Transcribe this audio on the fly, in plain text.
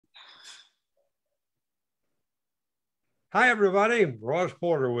Hi, everybody. Ross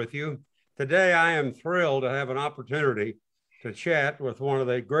Porter with you. Today, I am thrilled to have an opportunity to chat with one of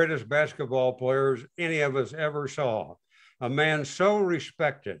the greatest basketball players any of us ever saw, a man so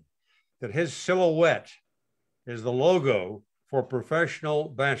respected that his silhouette is the logo for professional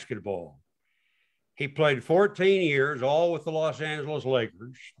basketball. He played 14 years, all with the Los Angeles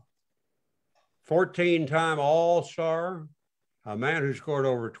Lakers, 14-time All-Star, a man who scored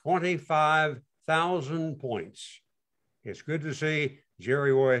over 25,000 points. It's good to see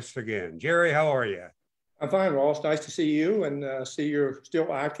Jerry West again. Jerry, how are you? I'm fine, Ross. Nice to see you and see you're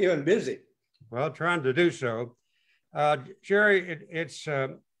still active and busy. Well, trying to do so. Jerry, it's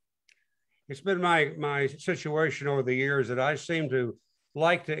been my situation over the years that I seem to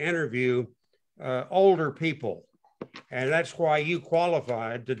like to interview older people, and that's why you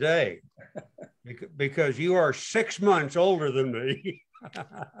qualified today, because you are 6 months older than me.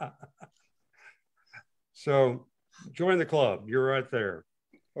 So join the club. You're right there.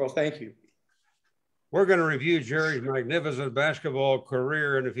 Well, thank you. We're going to review Jerry's magnificent basketball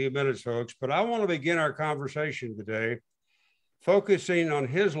career in a few minutes, folks, but I want to begin our conversation today focusing on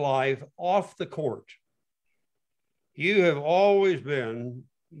his life off the court. You have always been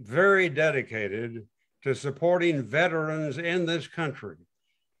very dedicated to supporting veterans in this country,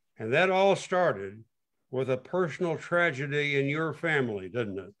 and that all started with a personal tragedy in your family,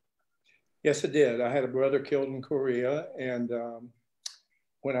 didn't it? Yes, it did. I had a brother killed in Korea, and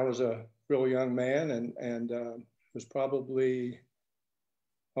when I was a real young man, and was probably,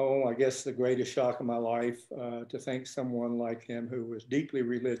 I guess the greatest shock of my life to think someone like him who was deeply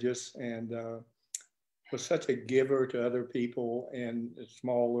religious and was such a giver to other people in a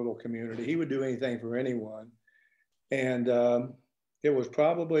small little community. He would do anything for anyone. And it was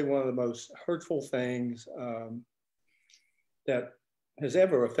probably one of the most hurtful things that has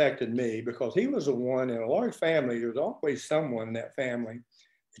ever affected me, because he was the one in a large family. There was always someone in that family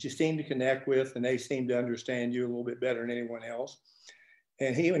that you seem to connect with, and they seem to understand you a little bit better than anyone else.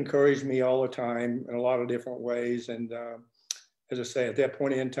 And he encouraged me all the time in a lot of different ways. And as I say, at that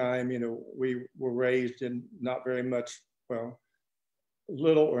point in time, we were raised in not very much, well,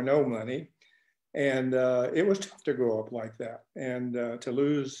 little or no money. And it was tough to grow up like that. And to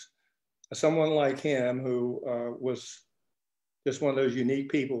lose someone like him who was just one of those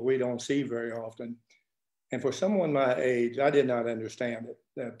unique people we don't see very often. And for someone my age, I did not understand it.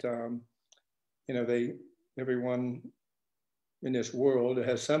 That everyone in this world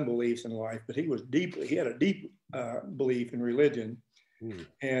has some beliefs in life, but he had a deep belief in religion.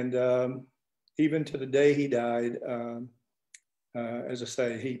 And even to the day he died, as I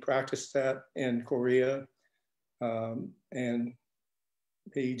say, he practiced that in Korea, and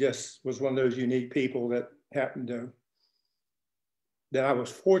he just was one of those unique people that I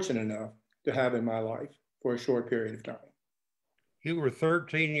was fortunate enough to have in my life for a short period of time. You were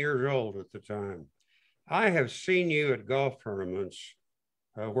 13 years old at the time. I have seen you at golf tournaments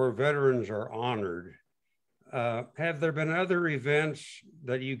where veterans are honored. Have there been other events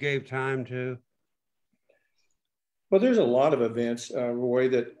that you gave time to? Well, there's a lot of events, Roy,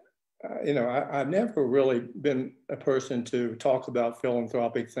 that, I've never really been a person to talk about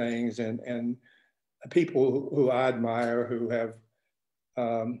philanthropic things, and people who I admire who have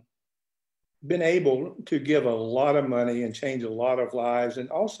been able to give a lot of money and change a lot of lives, and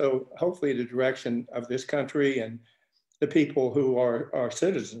also hopefully the direction of this country and the people who are our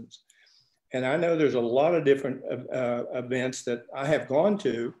citizens. And I know there's a lot of different events that I have gone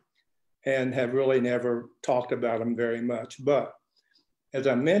to and have really never talked about them very much. But as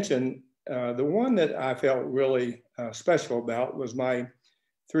I mentioned, the one that I felt really special about was my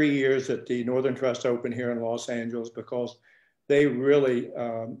 3 years at the Northern Trust Open here in Los Angeles, because they really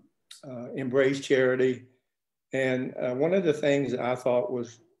embraced charity. And one of the things that I thought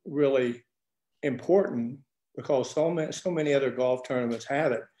was really important, because so many other golf tournaments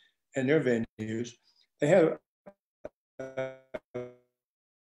had it in their venues, they have a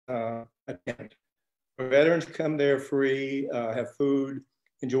tent where veterans come there free, have food,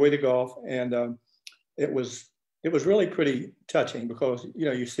 enjoy the golf, and it was really pretty touching, because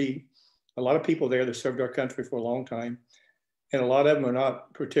you see a lot of people there that served our country for a long time, and a lot of them are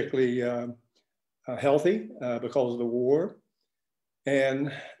not particularly healthy because of the war.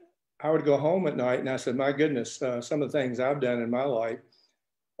 And I would go home at night and I said, my goodness, some of the things I've done in my life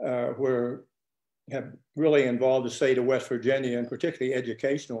have really involved the state of West Virginia, and particularly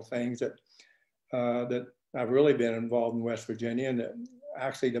educational things that I've really been involved in West Virginia. And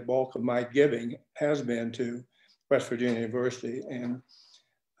actually the bulk of my giving has been to West Virginia University. And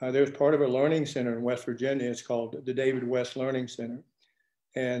there's part of a learning center in West Virginia. It's called the David West Learning Center.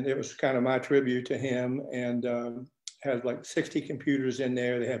 And it was kind of my tribute to him. And has like 60 computers in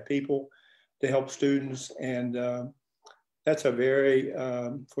there. They have people to help students. And that's a very,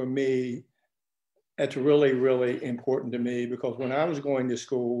 for me, that's really, really important to me, because when I was going to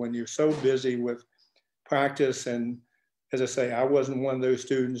school, when you're so busy with practice, and as I say, I wasn't one of those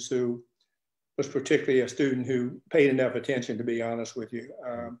students who was particularly a student who paid enough attention, to be honest with you.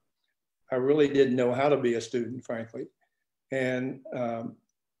 I really didn't know how to be a student, frankly. And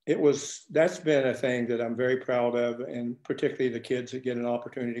that's been a thing that I'm very proud of, and particularly the kids that get an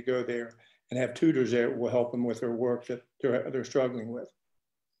opportunity to go there and have tutors there will help them with their work that they're struggling with.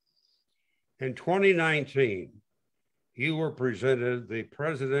 In 2019, you were presented the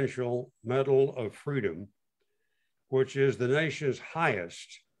Presidential Medal of Freedom, which is the nation's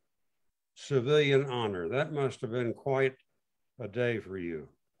highest civilian honor. That must have been quite a day for you.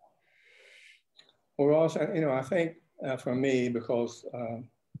 Well, Ross, I think for me, because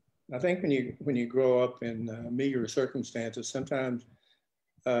I think when you grow up in meager circumstances, sometimes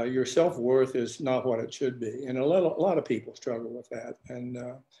your self-worth is not what it should be, and a lot of people struggle with that, and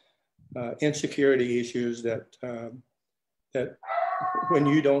insecurity issues that when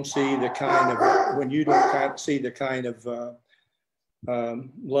you don't see the kind of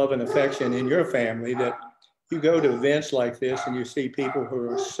love and affection in your family, that you go to events like this and you see people who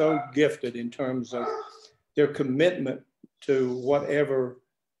are so gifted in terms of their commitment to whatever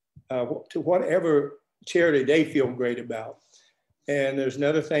charity they feel great about. And there's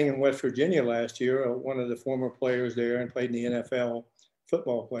another thing in West Virginia last year. One of the former players there and played in the NFL,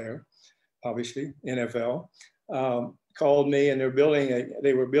 football player, obviously NFL, called me, and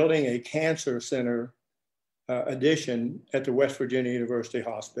they were building a cancer center addition at the West Virginia University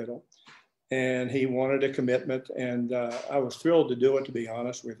Hospital. And he wanted a commitment, and I was thrilled to do it, to be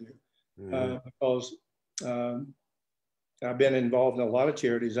honest with you, because I've been involved in a lot of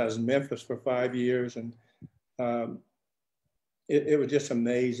charities. I was in Memphis for 5 years, and it was just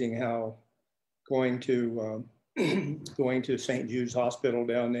amazing how going to St. Jude's Hospital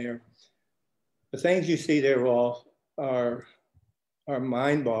down there, the things you see there all are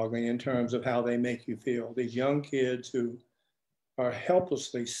mind-boggling in terms of how they make you feel. These young kids who are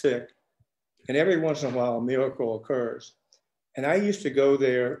helplessly sick, and every once in a while a miracle occurs. And I used to go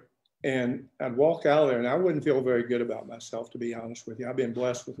there, and I'd walk out there and I wouldn't feel very good about myself, to be honest with you. I've been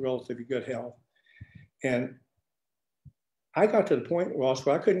blessed with relatively good health. And I got to the point, Ross,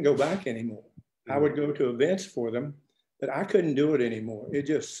 where I couldn't go back anymore. I would go to events for them, but I couldn't do it anymore. It's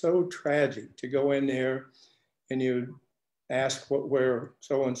just so tragic to go in there and you ask where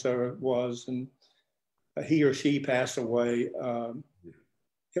so-and-so was, and he or she passed away.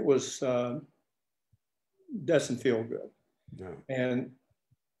 It was, doesn't feel good. No. And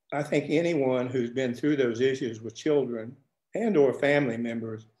I think anyone who's been through those issues with children and or family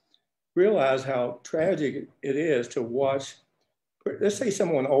members realize how tragic it is to watch, let's say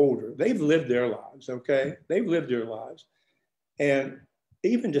someone older, they've lived their lives, okay? They've lived their lives. And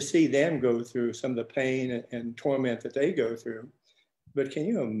even to see them go through some of the pain and torment that they go through. But can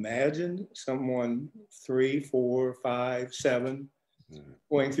you imagine someone 3, 4, 5, 7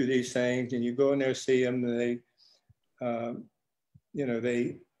 going through these things, and you go in there, see them, and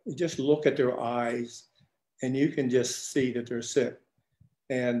they just look at their eyes, and you can just see that they're sick.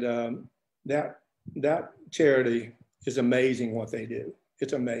 And that charity is amazing what they do.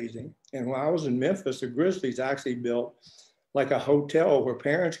 It's amazing. And when I was in Memphis, the Grizzlies actually built like a hotel where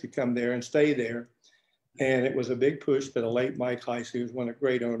parents could come there and stay there. And it was a big push by the late Mike Heiss, who was one of the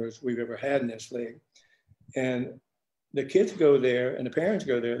great owners we've ever had in this league. And the kids go there and the parents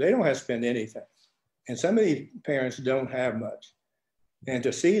go there, they don't have to spend anything. And some of these parents don't have much. And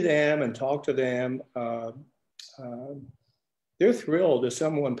to see them and talk to them, they're thrilled that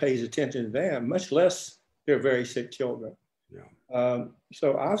someone pays attention to them, much less their very sick children. Yeah.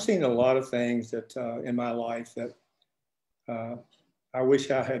 So I've seen a lot of things that in my life that I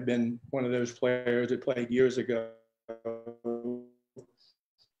wish I had been one of those players that played years ago.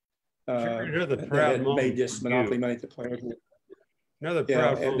 Another proud that made this monopoly money to players. Another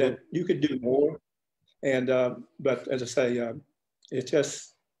proud moment. That you could do more. And but as I say, it's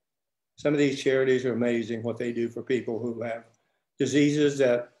just some of these charities are amazing what they do for people who have diseases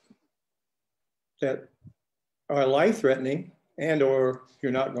that are life-threatening and or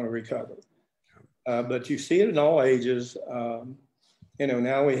you're not going to recover. But you see it in all ages.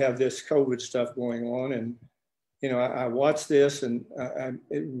 Now we have this COVID stuff going on, and I watch this, and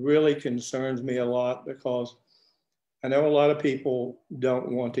it really concerns me a lot, because I know a lot of people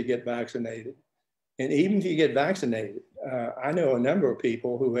don't want to get vaccinated. And even if you get vaccinated, I know a number of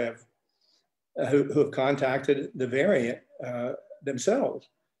people who have contacted the variant themselves.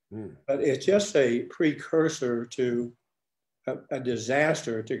 but it's just a precursor to a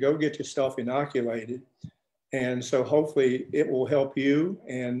disaster to go get yourself inoculated. And so hopefully it will help you.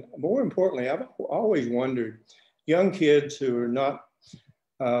 And more importantly, I've always wondered, young kids who are not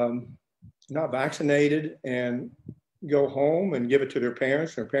vaccinated and go home and give it to their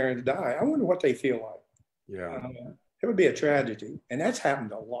parents die. I wonder what they feel like. Yeah. It would be a tragedy. And that's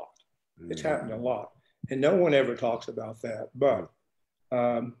happened a lot. It's happened a lot. And no one ever talks about that. But,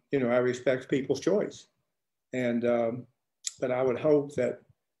 you know, I respect people's choice. And, but I would hope that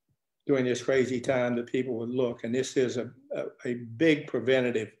during this crazy time that people would look, and this is a big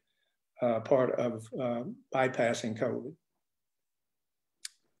preventative part of bypassing COVID.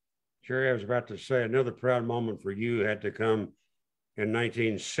 Jerry, I was about to say another proud moment for you had to come in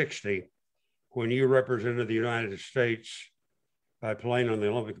 1960 when you represented the United States by playing on the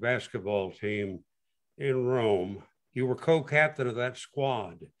Olympic basketball team in Rome. You were co-captain of that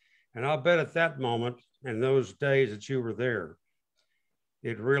squad. And I'll bet at that moment and those days that you were there,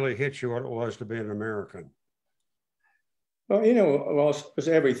 it really hit you what it was to be an American. Well, you know, it was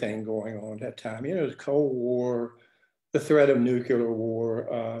everything going on at that time. You know, the Cold War, the threat of nuclear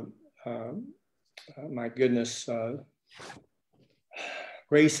war, my goodness,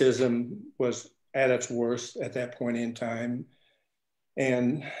 racism was at its worst at that point in time.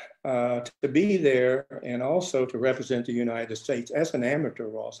 And to be there and also to represent the United States as an amateur,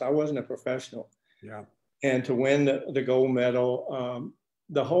 Ross, I wasn't a professional. Yeah. And to win the gold medal,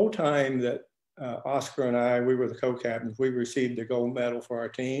 the whole time that Oscar and I, we were the co-captains, we received the gold medal for our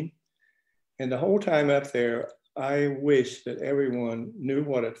team. And the whole time up there, I wish that everyone knew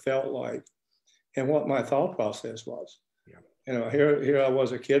what it felt like and what my thought process was. Yeah. You know, here I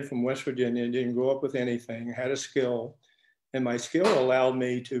was, a kid from West Virginia, didn't grow up with anything, had a skill, and my skill allowed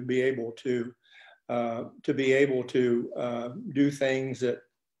me to be able to do things that,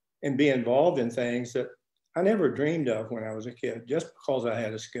 and be involved in things that I never dreamed of when I was a kid, just because I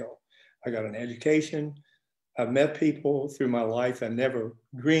had a skill. I got an education. I've met people through my life I never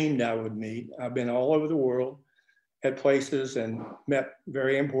dreamed I would meet. I've been all over the world at places and met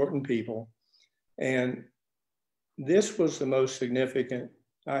very important people. And this was the most significant,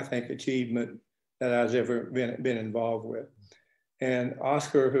 I think, achievement that I've ever been involved with. And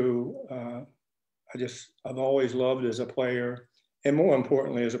Oscar, who I've always loved as a player, and more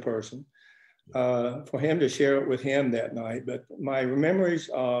importantly, as a person, for him to share it with him that night. But my memories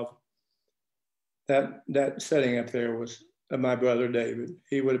of that setting up there was of my brother, David.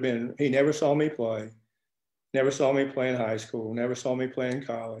 He never saw me play, never saw me play in high school, never saw me play in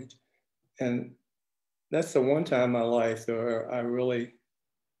college. And that's the one time in my life where I really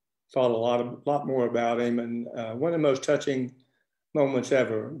thought a lot more about him, and one of the most touching moments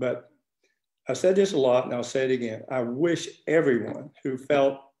ever. But I've said this a lot, and I'll say it again. I wish everyone who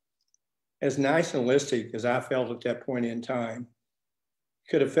felt as nationalistic as I felt at that point in time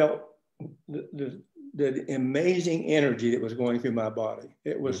could have felt the amazing energy that was going through my body.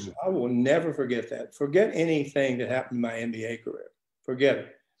 It was, I will never forget that. Forget anything that happened in my NBA career. Forget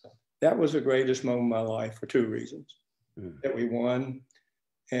it. That was the greatest moment of my life for two reasons. That we won,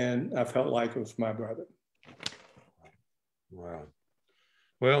 and I felt like it was my brother. Wow.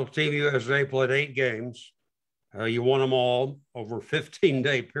 Well, Team USA played 8 games. You won them all over a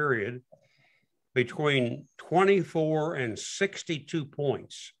 15-day period, between 24 and 62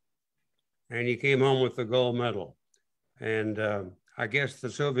 points. And you came home with the gold medal. And I guess the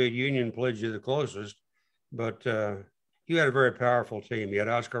Soviet Union played you the closest, but you had a very powerful team. You had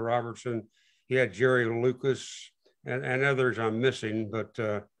Oscar Robertson, you had Jerry Lucas, and others I'm missing, but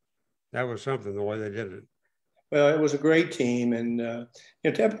that was something, the way they did it. Well, it was a great team. And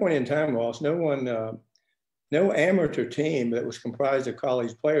at that point in time, Ross, no amateur team that was comprised of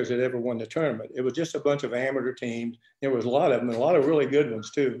college players had ever won the tournament. It was just a bunch of amateur teams. There was a lot of them, and a lot of really good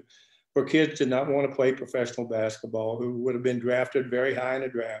ones too, where kids did not want to play professional basketball, who would have been drafted very high in the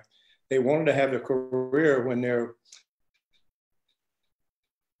draft. They wanted to have a career when their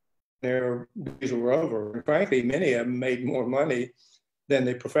days were over. And frankly, many of them made more money than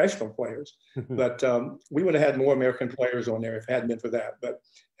the professional players. But we would have had more American players on there if it hadn't been for that. But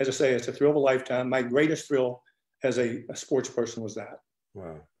as I say, it's a thrill of a lifetime. My greatest thrill as a sports person was that.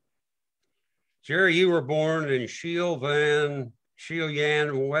 Wow. Jerry, you were born in Chelan,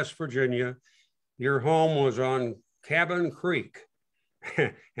 West Virginia. Your home was on Cabin Creek.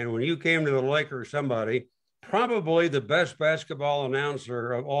 And when you came to the lake, or somebody, probably the best basketball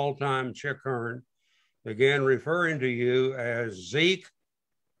announcer of all time, Chick Hearn, began referring to you as Zeke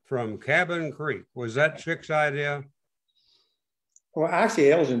from Cabin Creek. Was that Chick's idea? Well,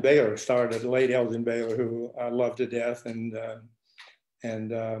 actually, Elgin Baylor started, late Elgin Baylor, who I love to death. And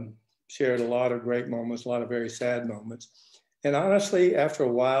and shared a lot of great moments, a lot of very sad moments. And honestly, after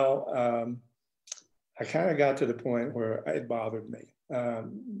a while, I kind of got to the point where it bothered me.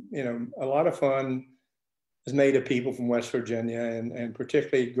 You know, a lot of fun is made of people from West Virginia, and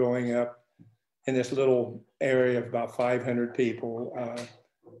particularly growing up in this little area of about 500 people,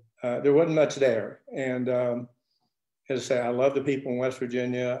 there wasn't much there. And as I say, I love the people in West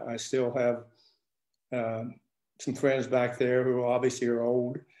Virginia. I still have some friends back there who obviously are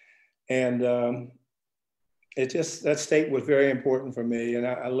old. And it just, that state was very important for me. And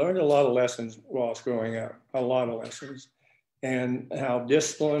I learned a lot of lessons whilst growing up, a lot of lessons, and how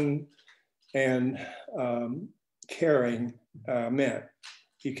discipline and caring meant.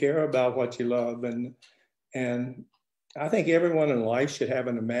 You care about what you love. And I think everyone in life should have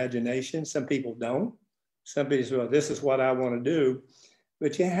an imagination. Some people don't. Some people say, well, this is what I want to do.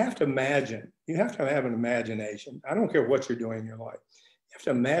 But you have to imagine. You have to have an imagination. I don't care what you're doing in your life. You have to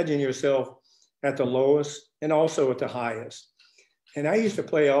imagine yourself at the lowest and also at the highest. And I used to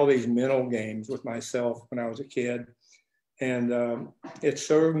play all these mental games with myself when I was a kid. And it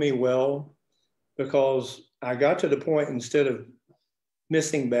served me well because I got to the point, instead of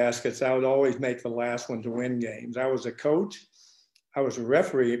missing baskets, I would always make the last one to win games. I was a coach. I was a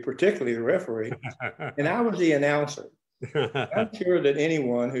referee, particularly the referee, and I was the announcer. I'm sure that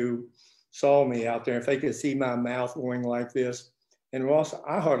anyone who saw me out there, if they could see my mouth going like this, and Ross,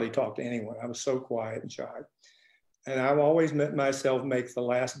 I hardly talked to anyone. I was so quiet and shy. And I've always met myself make the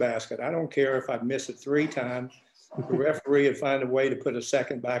last basket. I don't care if I miss it 3 times. The referee would find a way to put a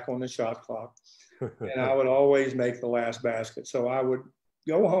second back on the shot clock. And I would always make the last basket. So I would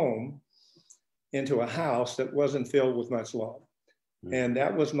go home into a house that wasn't filled with much love. And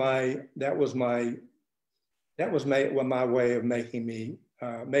that was my way of making me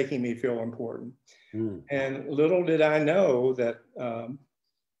feel important. And little did I know that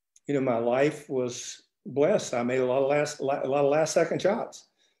you know, my life was blessed. I made a lot of last second shots,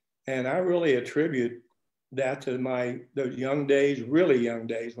 and I really attribute that to those young days, really young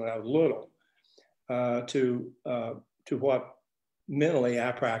days when I was little, to what mentally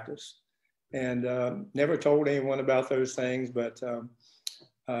I practiced. And never told anyone about those things, but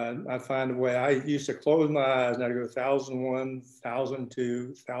I find a way. I used to close my eyes and I'd go 1001,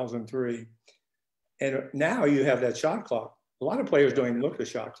 1002, 1003. And now you have that shot clock. A lot of players don't even look at the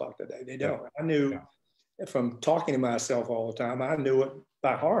shot clock today. They don't. I knew from talking to myself all the time, I knew it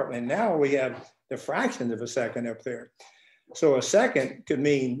by heart. And now we have the fractions of a second up there. So a second could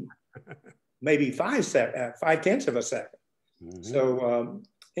mean maybe 5/10 of a second. So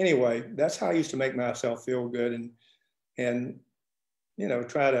anyway, that's how I used to make myself feel good, and you know,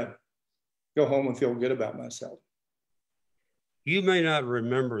 try to go home and feel good about myself. You may not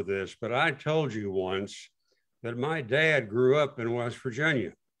remember this, but I told you once that my dad grew up in West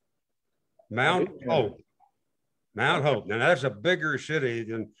Virginia, Mount Hope. Mount Hope. Now that's a bigger city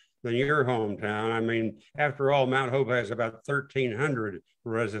than your hometown. I mean, after all, Mount Hope has about 1,300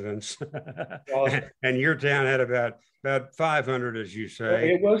 residents, and your town had about 500, as you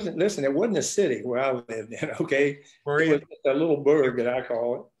say. It wasn't. Listen, it wasn't a city where I lived in. Okay, Were it you? was a little burg that I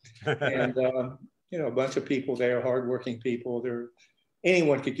call it, and you know, a bunch of people there, hardworking people.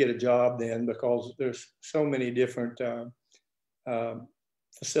 Anyone could get a job then because there's so many different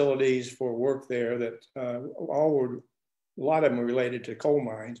facilities for work there that a lot of them are related to coal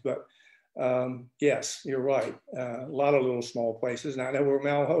mines. But yes, you're right. A lot of little small places. And I know where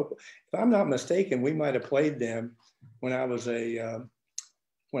Mount Hope, if I'm not mistaken, we might have played them when I was a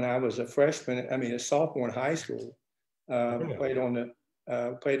freshman. I mean, a sophomore in high school. Played on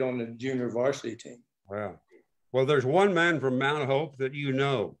the junior varsity team. Wow. Well, there's one man from Mount Hope that you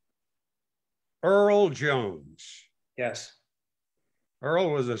know, Earl Jones. Yes.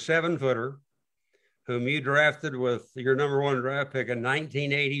 Earl was a 7-footer whom you drafted with your #1 draft pick in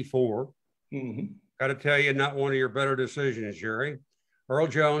 1984. Got to tell you, not one of your better decisions, Jerry. Earl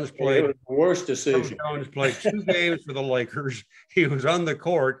Jones played. It was the worst decision. Earl Jones played 2 games for the Lakers. He was on the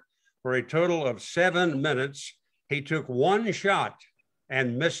court for a total of 7 minutes. He took 1 shot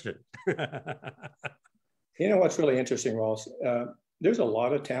and missed it. You know what's really interesting, Ross? There's a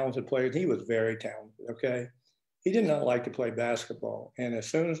lot of talented players. He was very talented, okay? He did not like to play basketball. And as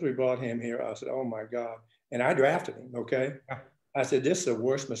soon as we brought him here, I said, oh my God. And I drafted him, okay? I said, this is the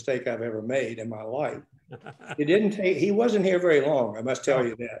worst mistake I've ever made in my life. He wasn't here very long, I must tell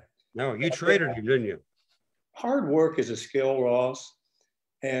you that. No, you traded him, didn't you? Hard work is a skill, Ross.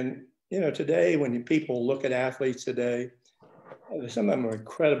 And, you know, today, when people look at athletes today, some of them are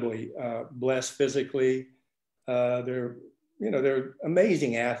incredibly blessed physically. They're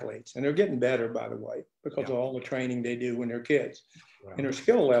amazing athletes, and they're getting better, by the way, because of all the training they do when they're kids. and their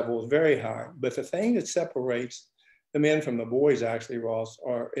skill level is very high. But the thing that separates the men from the boys, actually, Ross,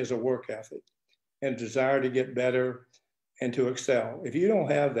 is a work ethic and desire to get better and to excel. If you don't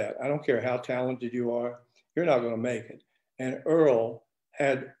have that, I don't care how talented you are, you're not going to make it. And Earl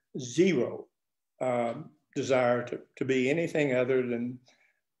had zero desire to be anything other than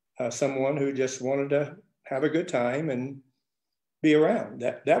someone who just wanted to have a good time and be around.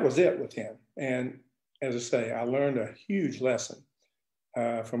 That was it with him. And as I say, I learned a huge lesson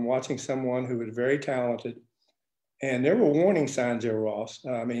from watching someone who was very talented. And there were warning signs there, Ross.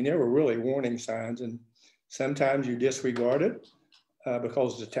 I mean, there were really warning signs. And sometimes you disregard it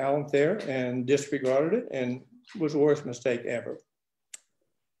because of the talent there, and disregarded it, and was the worst mistake ever.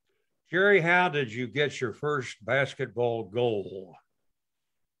 Jerry, how did you get your first basketball goal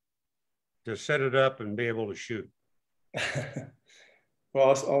to set it up and be able to shoot?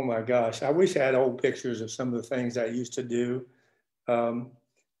 Ross, oh my gosh, I wish I had old pictures of some of the things I used to do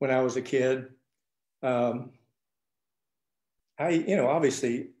when I was a kid.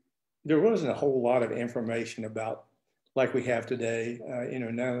 Obviously, there wasn't a whole lot of information about like we have today.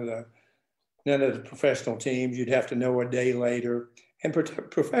 None of the professional teams. You'd have to know a day later. And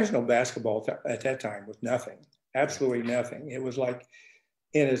professional basketball at that time was nothing, absolutely nothing. It was like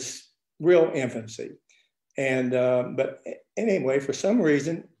in its real infancy. And but anyway, for some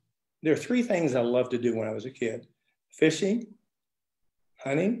reason, there are three things I loved to do when I was a kid: fishing,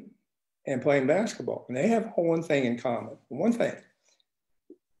 hunting, and playing basketball. And they have one thing in common. One thing: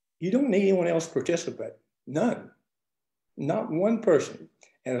 you don't need anyone else to participate. None, not one person.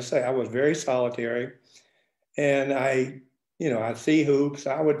 And I say I was very solitary, and I'd see hoops.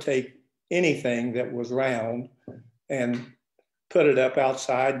 I would take anything that was round and put it up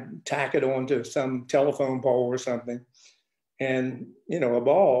outside, tack it onto some telephone pole or something. And, a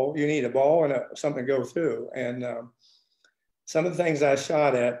ball, you need a ball and something to go through. And some of the things I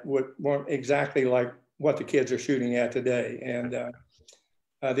shot at weren't exactly like what the kids are shooting at today. And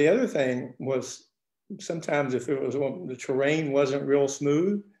the other thing was sometimes if the terrain wasn't real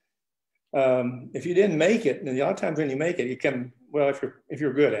smooth, if you didn't make it, and a lot of times when you make it, if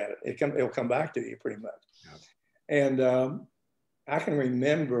you're good at it, it'll come back to you pretty much. Yeah. And I can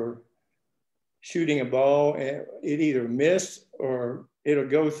remember shooting a ball and it either missed or it'll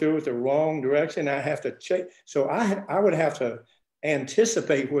go through it the wrong direction. I have to check. So I would have to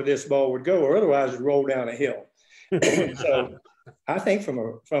anticipate where this ball would go, or otherwise it'd roll down a hill. So I think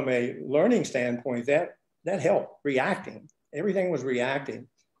from a learning standpoint, that helped. Reacting. Everything was reacting.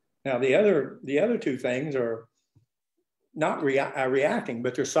 Now the other two things are not reacting,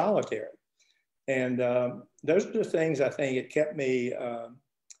 but they're solitary. And those are the things I think it kept me.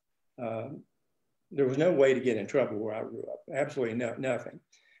 There was no way to get in trouble where I grew up. Absolutely nothing.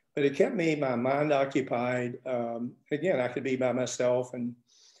 But it kept my mind occupied. Again, I could be by myself and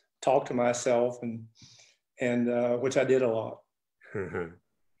talk to myself, and which I did a lot.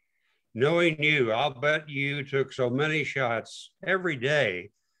 Knowing you, I'll bet you took so many shots every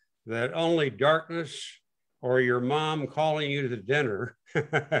day that only darkness or your mom calling you to dinner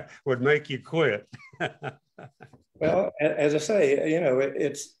would make you quit. Well, as I say,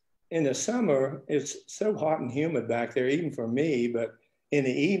 it's in the summer, it's so hot and humid back there, even for me, but in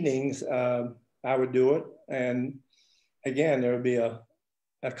the evenings, I would do it. And again, there would be a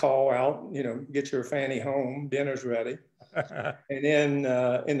call out, get your fanny home, dinner's ready. And then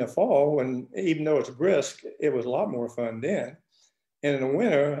in the fall, even though it's brisk, it was a lot more fun then. And in the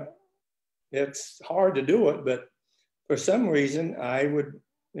winter, it's hard to do it, but for some reason, it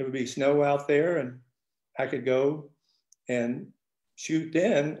would be snow out there and I could go and shoot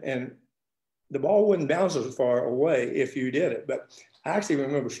then, and the ball wouldn't bounce as far away if you did it. But I actually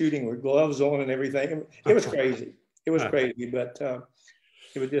remember shooting with gloves on and everything. It was crazy. It was crazy, but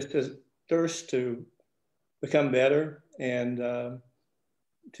it was just a thirst to become better and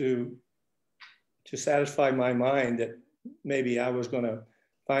to satisfy my mind that maybe I was going to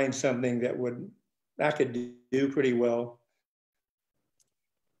find something that I could do pretty well.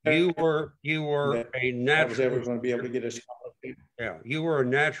 You were a natural. I was ever going to be able to get a scholarship. Yeah, you were a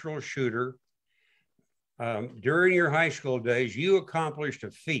natural shooter. During your high school days, you accomplished a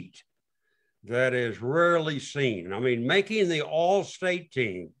feat that is rarely seen. I mean, making the all-state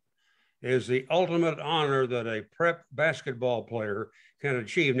team is the ultimate honor that a prep basketball player can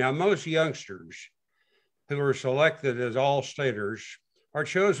achieve. Now, most youngsters who are selected as all-staters are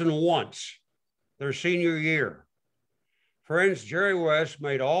chosen once, their senior year. Friends, Jerry West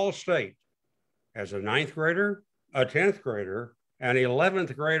made all-state as a 9th grader, a 10th grader, an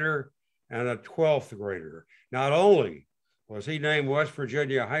 11th grader, and a 12th grader. Not only was he named West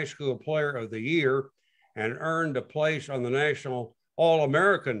Virginia High School Player of the Year and earned a place on the National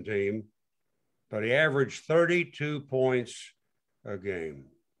All-American team, but he averaged 32 points a game.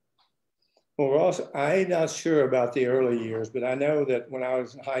 Well, Ross, I'm not sure about the early years, but I know that when I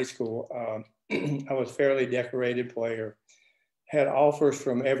was in high school, I was a fairly decorated player, had offers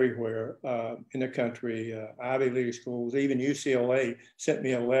from everywhere in the country, Ivy League schools, even UCLA sent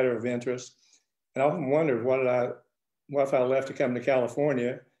me a letter of interest. And I often wondered, what if I left to come to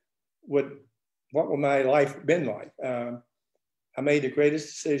California, what would my life been like? I made the greatest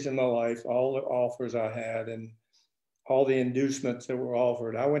decision in my life, all the offers I had and all the inducements that were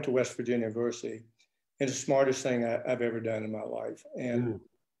offered. I went to West Virginia University. It's the smartest thing I've ever done in my life. And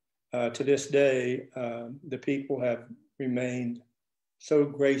to this day, the people have remained so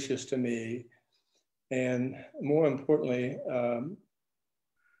gracious to me. And more importantly,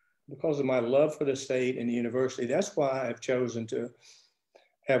 because of my love for the state and the university, that's why I've chosen to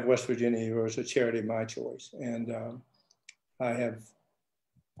have West Virginia University, a charity of my choice. And I have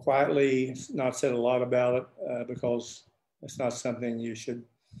quietly not said a lot about it because it's not something you should,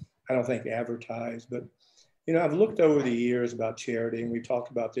 I don't think, advertise. But, you know, I've looked over the years about charity, and we talked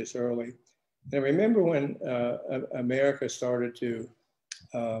about this early. And I remember when America started to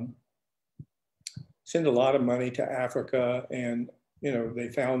send a lot of money to Africa, and, you know, they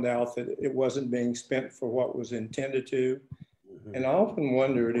found out that it wasn't being spent for what was intended to. And I often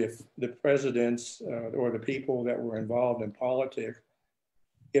wondered if the presidents or the people that were involved in politics,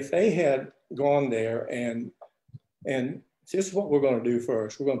 if they had gone there and this is what we're going to do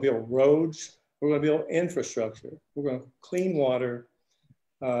first. We're going to build roads. We're going to build infrastructure. We're going to clean water,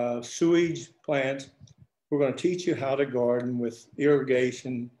 sewage plants. We're going to teach you how to garden with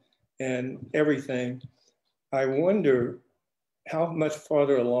irrigation and everything. I wonder how much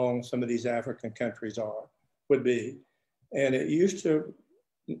farther along some of these African countries would be. And it used to,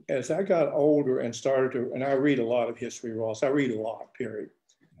 as I got older and started to, and I read a lot of history, Ross, I read a lot, period.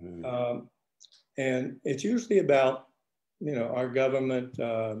 And it's usually about, you know, our government,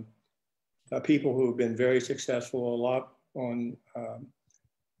 people who have been very successful, on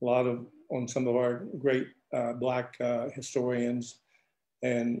some of our great Black historians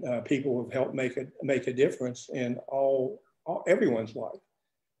and people who have helped make a difference in everyone's life.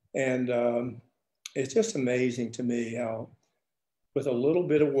 And it's just amazing to me how, with a little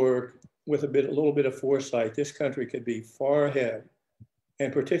bit of work, with a little bit of foresight, this country could be far ahead,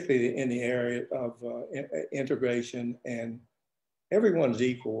 and particularly in the area of integration. And everyone's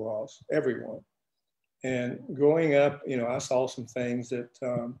equal, Ross, everyone. And growing up, you know, I saw some things that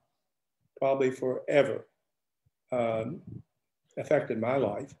probably forever affected my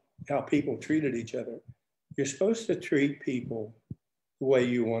life, how people treated each other. You're supposed to treat people the way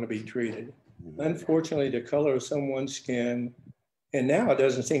you want to be treated. Unfortunately, the color of someone's skin, and now it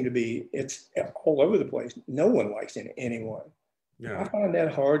doesn't seem to be, it's all over the place. No one likes anyone. Yeah. I find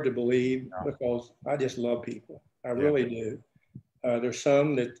that hard to believe because I just love people. I really do. There's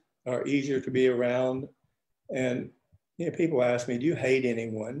some that are easier to be around. And, you know, people ask me, do you hate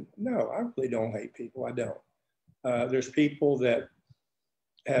anyone? No, I really don't hate people. I don't. There's people that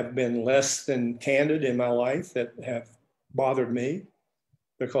have been less than candid in my life that have bothered me,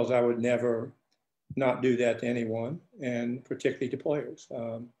 because I would never not do that to anyone, and particularly to players.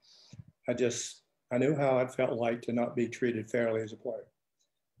 I knew how it felt like to not be treated fairly as a player.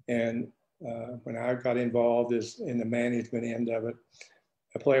 And when I got involved in the management end of it,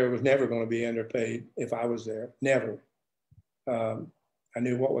 a player was never going to be underpaid if I was there, never. I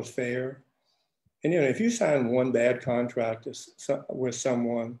knew what was fair. And, you know, if you sign one bad contract with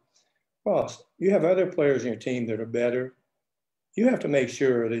someone, well, you have other players in your team that are better. You have to make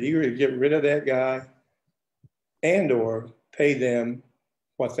sure that you either get rid of that guy and or pay them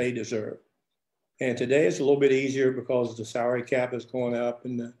what they deserve. And today it's a little bit easier because the salary cap is going up,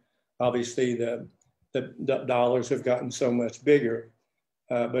 and obviously the dollars have gotten so much bigger.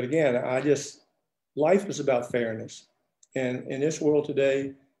 But again, life is about fairness. And in this world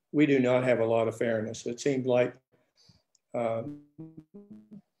today, we do not have a lot of fairness. It seems like I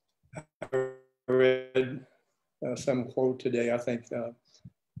read some quote today. I think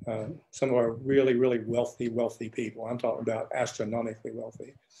some of our really, really wealthy people, I'm talking about astronomically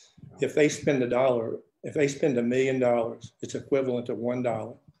wealthy, if they spend $1 million, it's equivalent to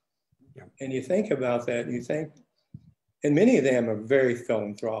 $1. Yeah. And you think about that, and you think, and many of them are very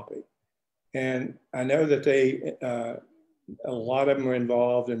philanthropic. And I know that a lot of them are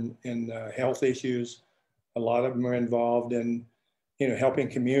involved in health issues. A lot of them are involved in, you know, helping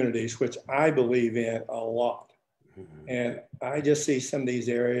communities, which I believe in a lot. And I just see some of these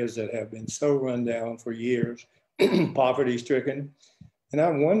areas that have been so run down for years, poverty stricken. And I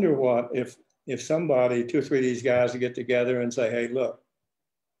wonder what if if somebody, two or three of these guys, to get together and say, hey, look,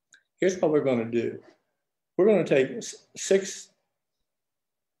 here's what we're going to do. We're going to take 6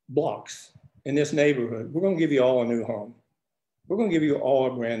 blocks in this neighborhood. We're going to give you all a new home. We're going to give you all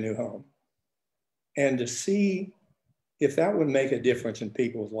a brand new home. And to see if that would make a difference in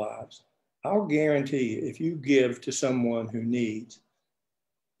people's lives. I'll guarantee you, if you give to someone who needs,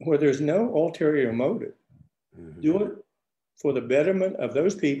 where there's no ulterior motive, do it for the betterment of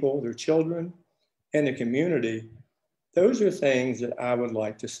those people, their children, and the community. Those are things that I would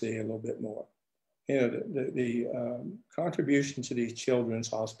like to see a little bit more. You know, the contribution to these children's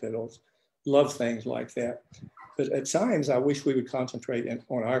hospitals, love things like that. But at times, I wish we would concentrate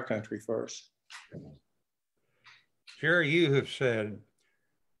on our country first. Jerry, you have said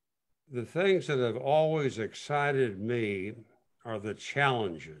the things that have always excited me are the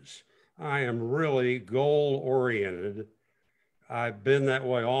challenges. I am really goal oriented. I've been that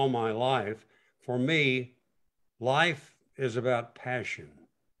way all my life. For me, life is about passion.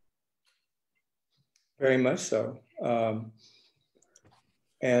 Very much so.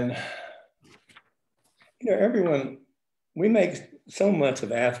 And, you know, everyone, we make so much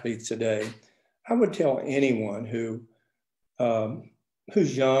of athletes today. I would tell anyone who's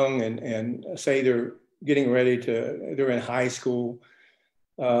young and say they're getting ready to, they're in high school,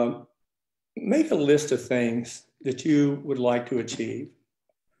 make a list of things that you would like to achieve.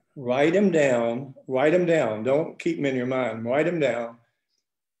 Write them down. Don't keep them in your mind. Write them down.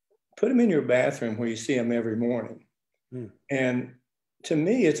 Put them in your bathroom where you see them every morning. And to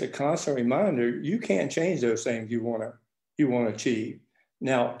me, it's a constant reminder, you can't change those things you want to achieve.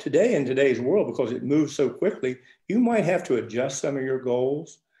 Now, today, in today's world, because it moves so quickly, you might have to adjust some of your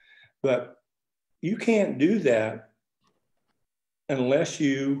goals, but you can't do that unless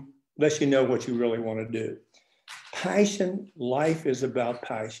you know what you really want to do. Passion, life is about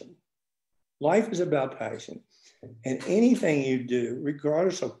passion. Life is about passion. And anything you do,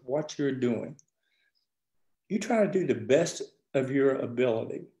 regardless of what you're doing, you try to do the best of your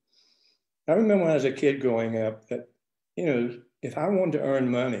ability. I remember when I was a kid growing up that, you know, if I wanted to earn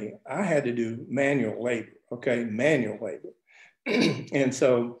money, I had to do manual labor, okay? Manual labor. And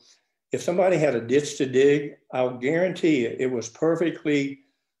so if somebody had a ditch to dig, I'll guarantee you it was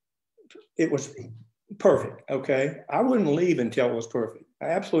perfect, okay? I wouldn't leave until it was perfect. I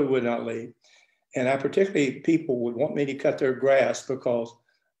absolutely would not leave. And I particularly, people would want me to cut their grass because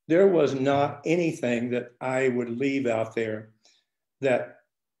there was not anything that I would leave out there that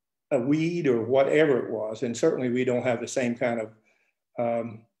a weed or whatever it was. And certainly we don't have the same kind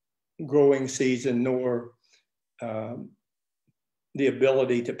of growing season nor the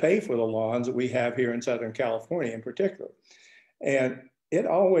ability to pay for the lawns that we have here in Southern California in particular. And it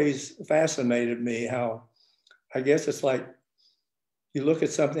always fascinated me how, I guess it's like you look at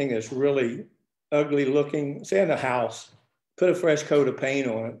something that's really ugly looking, say in a house, put a fresh coat of paint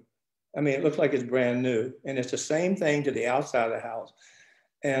on it. I mean, it looks like it's brand new. And it's the same thing to the outside of the house.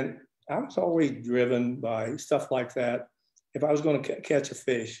 And I was always driven by stuff like that. If I was going to catch a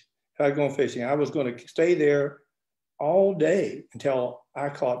fish, if I was going fishing, I was going to stay there all day until I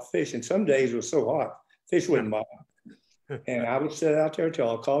caught fish. And some days it was so hot, fish wouldn't bite. And I would sit out there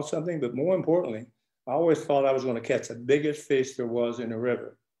until I caught something. But more importantly, I always thought I was going to catch the biggest fish there was in the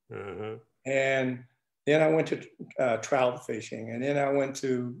river. And then I went to trout fishing, and then I went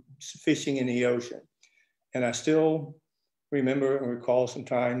to fishing in the ocean. And I still remember and recall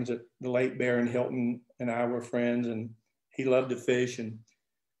sometimes that the late Baron Hilton and I were friends, and he loved to fish, and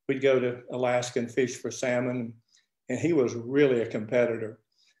we'd go to Alaska and fish for salmon, and he was really a competitor.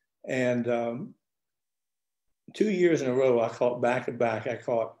 And 2 years in a row, I caught back to back, I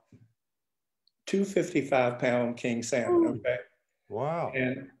caught 2 55-pound king salmon, okay? Wow.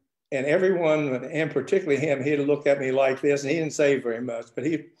 And everyone, and particularly him, he'd look at me like this, and he didn't say very much, but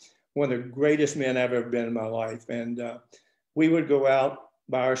he, one of the greatest men I've ever been in my life. And we would go out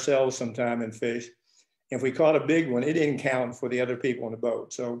by ourselves sometime and fish. If we caught a big one, it didn't count for the other people on the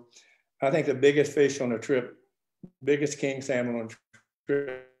boat. So I think the biggest fish on a trip, biggest king salmon on a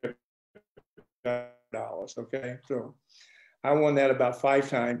trip, $5, okay? So I won that about 5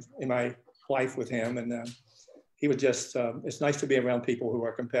 times in my life with him. And he was just, it's nice to be around people who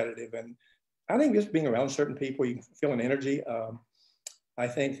are competitive. And I think just being around certain people, you can feel an energy. I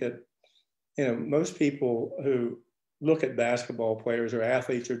think that, you know, most people who look at basketball players or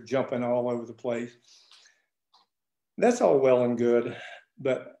athletes are jumping all over the place. That's all well and good,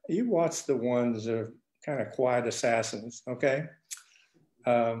 but you watch the ones that are kind of quiet assassins, okay?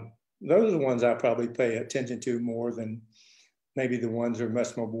 Those are the ones I probably pay attention to more than maybe the ones that are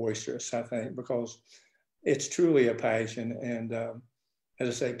much more boisterous, I think, because it's truly a passion. And as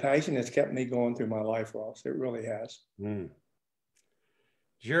I say, passion has kept me going through my life, Ross. It really has. Mm.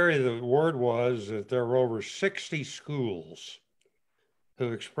 Jerry, the word was that there were over 60 schools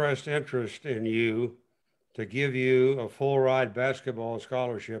who expressed interest in you to give you a full ride basketball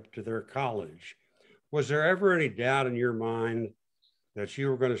scholarship to their college. Was there ever any doubt in your mind that you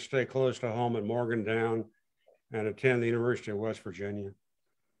were going to stay close to home at Morgantown and attend the University of West Virginia?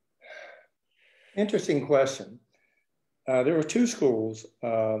 Interesting question. There were two schools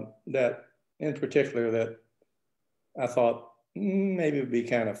that, in particular, that I thought maybe it would be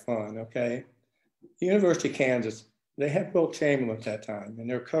kind of fun. Okay, the University of Kansas. They had Wilt Chamberlain at that time, and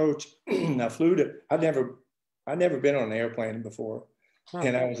their coach. I flew to. I'd never been on an airplane before,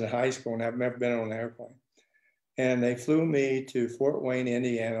 and I was in high school, and I've never been on an airplane. And they flew me to Fort Wayne,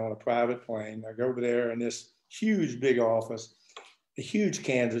 Indiana, on a private plane. I go over there in this huge, big office, a huge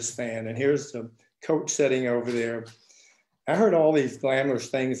Kansas fan, and here's the coach sitting over there. I heard all these glamorous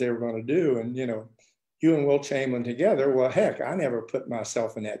things they were going to do, and you and Wilt Chamberlain together. Well, heck, I never put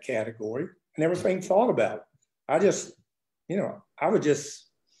myself in that category. I never even thought about it. I just,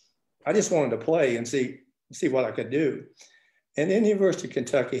 I just wanted to play and see what I could do. And then the University of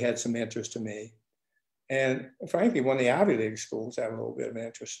Kentucky had some interest in me. And frankly, one of the Ivy League schools had a little bit of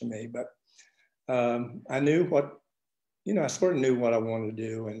interest in me, but I knew I sort of knew what I wanted to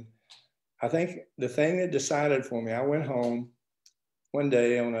do. And I think the thing that decided for me, I went home one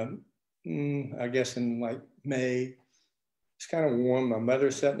day on I guess in like May. It's kind of warm. My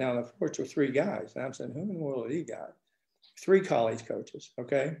mother sat down on the porch with three guys. And I'm saying, who in the world are these guys? Three college coaches,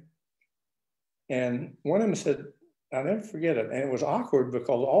 okay? And one of them said, I'll never forget it. And it was awkward because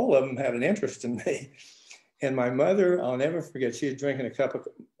all of them had an interest in me. And my mother, I'll never forget, she was drinking a cup of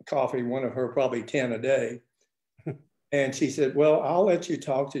coffee, one of her probably 10 a day. And she said, well, I'll let you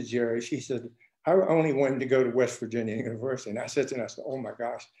talk to Jerry. She said, I only wanted to go to West Virginia University. And I said to her, oh my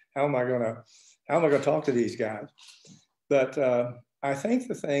gosh, how am I gonna talk to these guys? But I think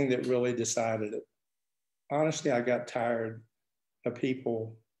the thing that really decided it, honestly, I got tired of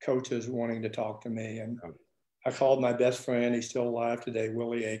coaches wanting to talk to me. And I called my best friend, he's still alive today,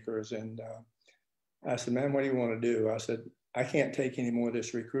 Willie Akers. And I said, man, what do you want to do? I said, I can't take any more of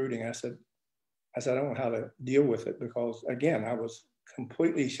this recruiting. I said, I don't know how to deal with it because, again, I was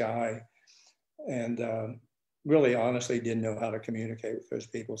completely shy and really honestly didn't know how to communicate with those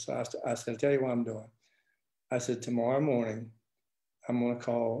people. So I said, I'll tell you what I'm doing. I said, tomorrow morning, I'm going to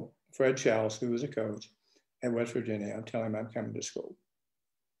call Fred Schaus, who was a coach at West Virginia. I'm telling him I'm coming to school.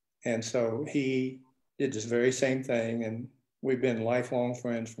 And so he did this very same thing. And we've been lifelong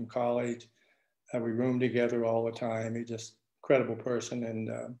friends from college. We roomed together all the time. He's just an incredible person. And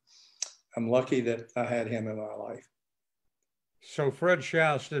I'm lucky that I had him in my life. So Fred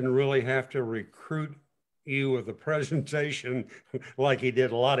Schaus didn't really have to recruit you with a presentation like he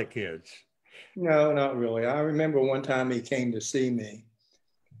did a lot of kids. No, not really. I remember one time he came to see me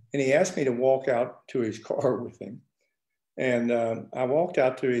and he asked me to walk out to his car with him. And I walked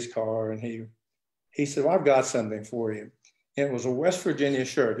out to his car and he said, well, I've got something for you. And it was a West Virginia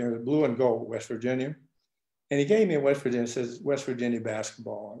shirt. It was blue and gold, West Virginia. And he gave me a West Virginia, it says West Virginia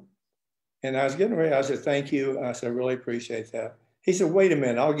basketball. And I was getting ready. I said, thank you. I said, I really appreciate that. He said, wait a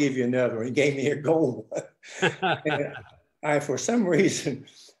minute, I'll give you another one. He gave me a gold one. And for some reason,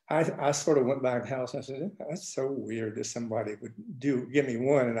 I sort of went back to the house. And I said, that's so weird that somebody would give me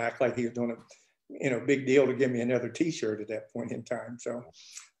one and act like he was doing a big deal to give me another T-shirt at that point in time. So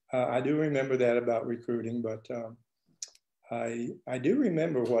I do remember that about recruiting, but I do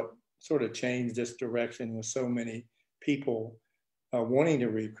remember what sort of changed this direction with so many people wanting to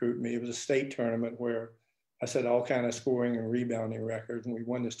recruit me. It was a state tournament where I set all kind of scoring and rebounding records, and we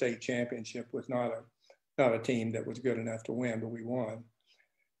won the state championship with not a team that was good enough to win, but we won.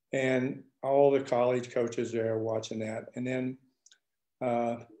 And all the college coaches there watching that. And then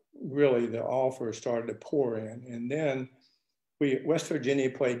really the offers started to pour in. And then West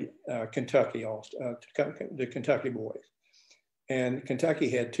Virginia played Kentucky, the Kentucky boys. And Kentucky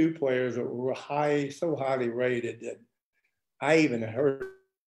had two players that were so highly rated that I even heard.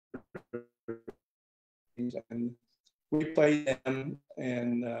 And we played them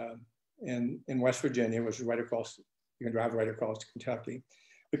in West Virginia, which is right across, you can drive right across to Kentucky.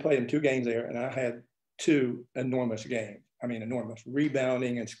 We played in 2 games there, and I had 2 enormous games. I mean, enormous,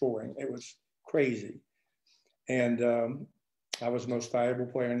 rebounding and scoring. It was crazy. And I was the most valuable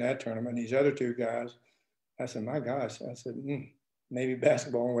player in that tournament. These other 2 guys, I said, my gosh, I said, maybe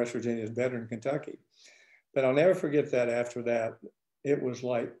basketball in West Virginia is better than Kentucky. But I'll never forget that after that, it was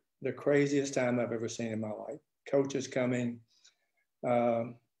like the craziest time I've ever seen in my life. Coaches coming.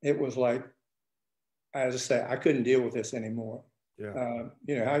 It was like, as I say, I couldn't deal with this anymore. Yeah.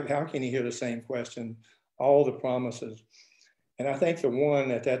 You know, how can you hear the same question, all the promises? And I think the one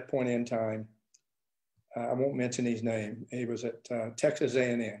at that point in time, I won't mention his name. He was at Texas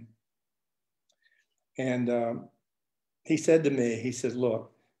A&M. And he said to me, he said,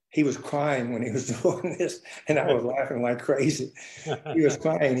 look, he was crying when he was doing this, and I was laughing like crazy. He was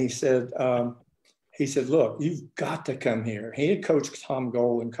crying. He said, look, you've got to come here. He had coached Tom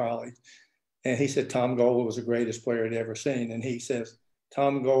Gold in college. And he said, Tom Gold was the greatest player he'd ever seen. And he says,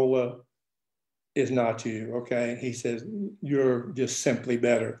 Tom Gold is not you, okay? He says, you're just simply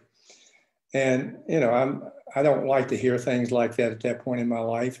better. And, you know, I don't like to hear things like that at that point in my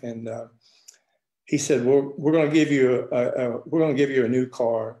life. And he said, we're going to give you a new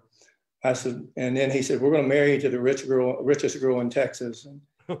car. I said, and then he said, we're going to marry you to the richest girl in Texas.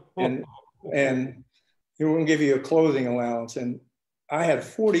 And we're going to give you a clothing allowance. And I had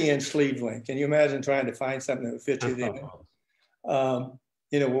 40-inch sleeve length. Can you imagine trying to find something that would fit you then?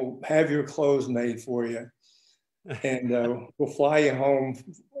 You know, we'll have your clothes made for you. And we'll fly you home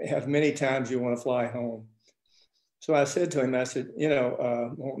as many times you want to fly home. So I said to him, I said, you know,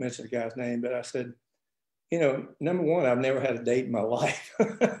 I won't mention the guy's name, but I said, you know, number one, I've never had a date in my life.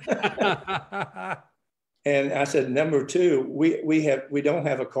 And I said, number two, we don't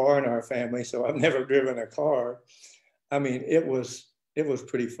have a car in our family, so I've never driven a car. I mean, it was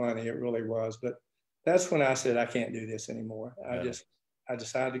pretty funny. It really was. But that's when I said, I can't do this anymore. Yeah. I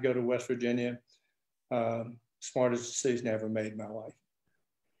decided to go to West Virginia. Smartest decision I ever made in my life.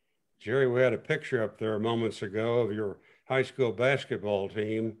 Jerry, we had a picture up there moments ago of your high school basketball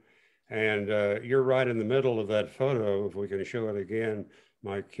team, and you're right in the middle of that photo. If we can show it again,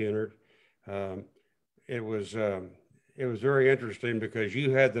 Mike Kennard. It was very interesting because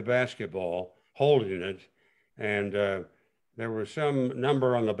you had the basketball holding it, and there was some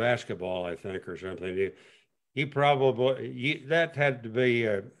number on the basketball, I think, or something. That had to be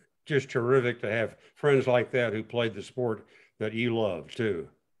just terrific to have friends like that who played the sport that you loved too.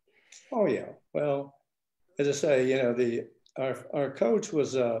 Oh yeah. Well, as I say, you know, our coach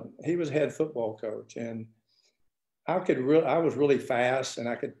was he was head football coach, and I was really fast, and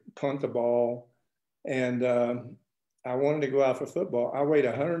I could punt the ball, and I wanted to go out for football. I weighed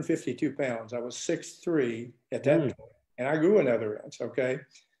 152 pounds. I was 6'3" at that point, and I grew another inch. Okay,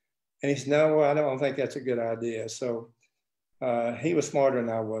 and he said, "No, I don't think that's a good idea." So he was smarter than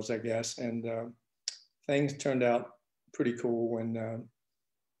I was, I guess, and things turned out pretty cool when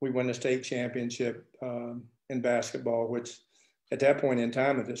we won the state championship in basketball, which at that point in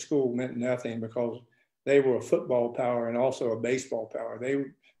time at the school meant nothing because they were a football power and also a baseball power.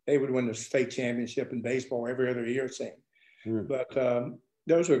 They would win the state championship in baseball every other year, it seemed. But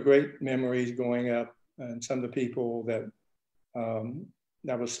those were great memories growing up, and some of the people that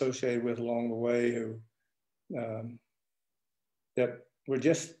I was associated with along the way who that were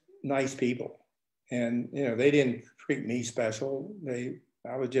just nice people. And, you know, they didn't treat me special.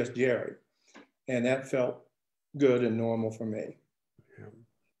 I was just Jerry. And that felt good and normal for me.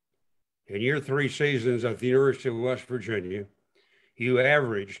 Yeah. In your 3 seasons at the University of West Virginia, you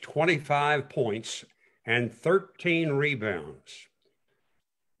averaged 25 points and 13 rebounds.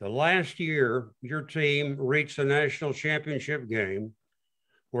 The last year, your team reached the national championship game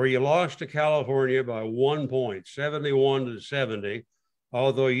where you lost to California by 1 point, 71-70,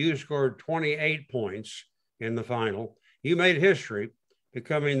 although you scored 28 points in the final. You made history,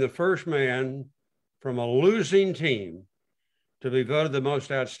 becoming the first man from a losing team to be voted the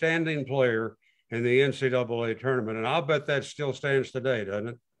most outstanding player in the NCAA tournament. And I'll bet that still stands today, doesn't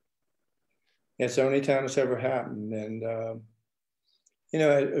it? It's the only time it's ever happened. And, you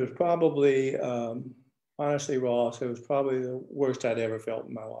know, it was probably, honestly, Ross, it was probably the worst I'd ever felt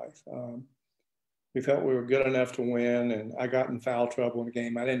in my life. We felt we were good enough to win, and I got in foul trouble in the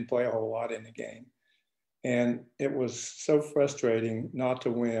game. I didn't play a whole lot in the game. And it was so frustrating not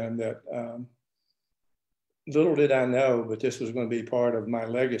to win that little did I know, but this was going to be part of my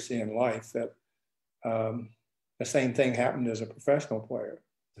legacy in life, that the same thing happened as a professional player.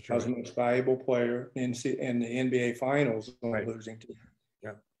 That's right. I was the most valuable player in the NBA Finals on a losing team.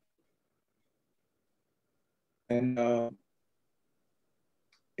 Yeah. And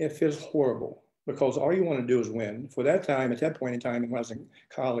it feels horrible because all you want to do is win. For that time, at that point in time, when I was in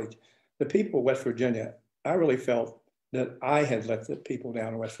college, the people of West Virginia, I really felt that I had let the people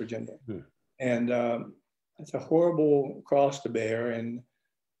down in West Virginia. And it's a horrible cross to bear. And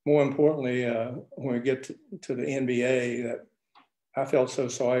more importantly, when we get to the NBA, that I felt so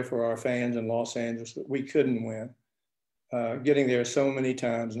sorry for our fans in Los Angeles that we couldn't win. Getting there so many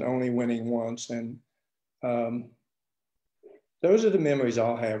times and only winning once. And those are the memories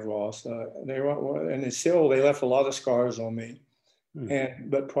I'll have, Ross. And they left a lot of scars on me.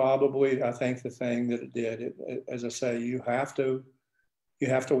 But probably, I think the thing that it did, as I say, you have to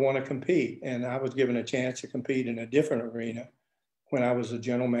want to compete. And I was given a chance to compete in a different arena when I was the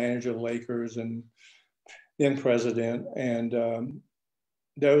general manager of the Lakers and then president. And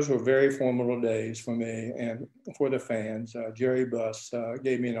those were very formidable days for me and for the fans. Jerry Buss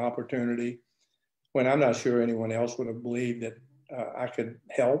gave me an opportunity when I'm not sure anyone else would have believed that I could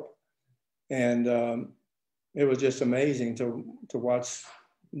help. And it was just amazing to watch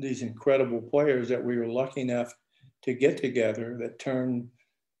these incredible players that we were lucky enough to get together that turned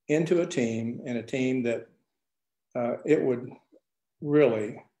into a team, and a team that it would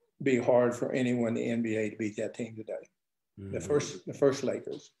really be hard for anyone in the NBA to beat that team today. The first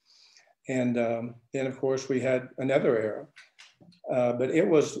Lakers. And then of course we had another era, but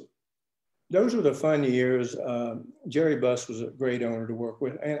those were the fun years. Jerry Buss was a great owner to work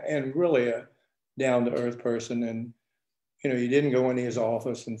with, and really a down to earth person. And you didn't go into his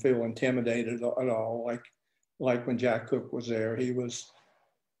office and feel intimidated at all, like when Jack Cook was there. He was,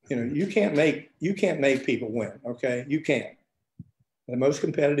 you can't make people win. Okay, you can't. The most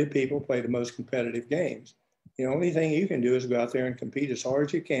competitive people play the most competitive games. The only thing you can do is go out there and compete as hard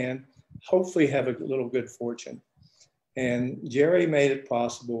as you can, hopefully have a little good fortune. And Jerry made it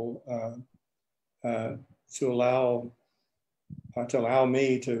possible to allow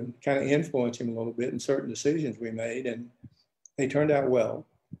me to kind of influence him a little bit in certain decisions we made, and they turned out well.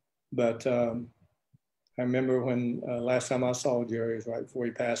 But I remember when last time I saw Jerry was right before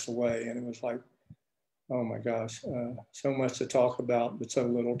he passed away, and it was like, oh my gosh, so much to talk about, but so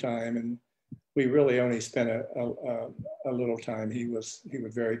little time. And we really only spent a little time. He was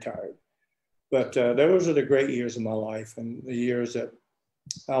very tired. But those are the great years of my life, and the years that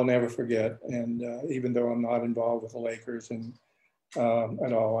I'll never forget. And even though I'm not involved with the Lakers and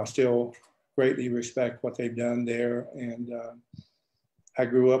at all, I still greatly respect what they've done there. And I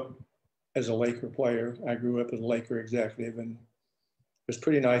grew up as a Laker player. I grew up as a Laker executive, and it was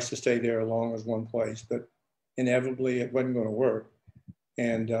pretty nice to stay there as long as one place, but inevitably it wasn't going to work.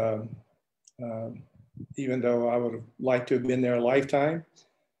 And even though I would have liked to have been there a lifetime,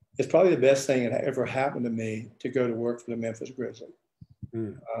 it's probably the best thing that ever happened to me to go to work for the Memphis Grizzlies.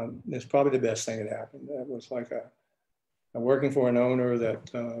 It's probably the best thing that happened. It was like working for an owner that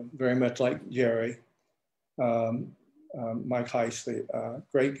very much like Jerry, Mike Heisley,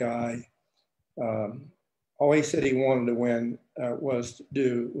 great guy. All he said he wanted to win was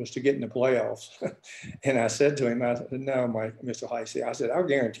to get in the playoffs. And I said to him, I said, no, Mr. Heisley, I said, I'll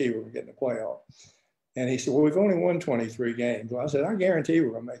guarantee we're going to get in the playoff. And he said, well, we've only won 23 games. Well, I said, I guarantee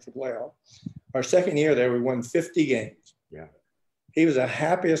we're going to make the playoff. Our second year there, we won 50 games. Yeah. He was the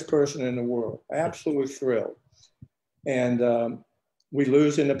happiest person in the world, absolutely thrilled. And we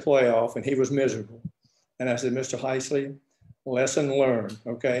lose in the playoff, and he was miserable. And I said, Mr. Heisley, lesson learned,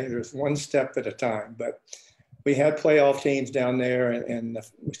 okay? There's one step at a time. But we had playoff teams down there, and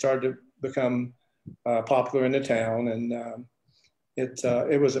we started to become popular in the town. And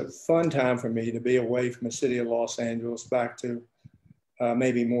it was a fun time for me to be away from the city of Los Angeles back to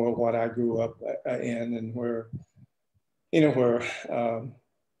maybe more of what I grew up in, and where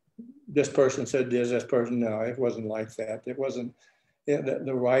this person said this person, no, it wasn't like that. It wasn't,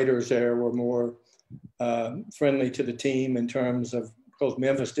 the writers there were more friendly to the team in terms of, because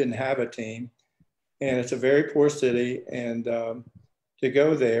Memphis didn't have a team, and it's a very poor city. And to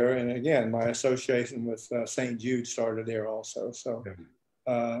go there, and again, my association with St. Jude started there also. So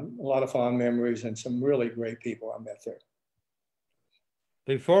a lot of fond memories and some really great people I met there.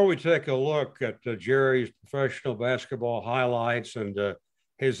 Before we take a look at Jerry's professional basketball highlights and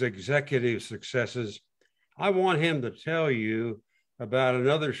his executive successes, I want him to tell you about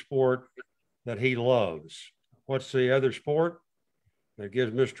another sport that he loves. What's the other sport that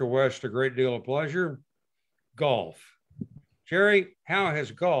gives Mr. West a great deal of pleasure? Golf. Jerry, how has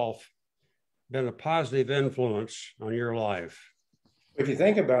golf been a positive influence on your life? If you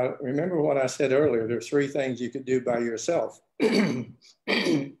think about it, remember what I said earlier, there's 3 things you could do by yourself in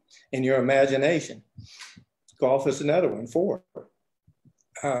your imagination. Golf is another one, 4.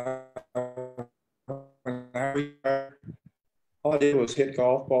 All I did was hit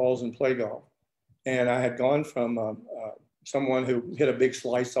golf balls and play golf. And I had gone from someone who hit a big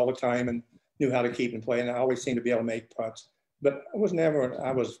slice all the time and knew how to keep and play, and I always seemed to be able to make putts. But I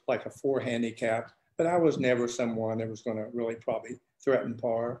was like a 4 handicap, but I was never someone that was going to really probably threaten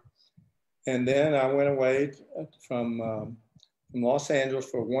par. And then I went away from Los Angeles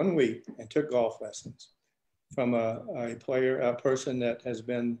for 1 week and took golf lessons from a person that has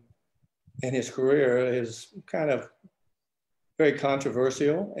been in his career is kind of very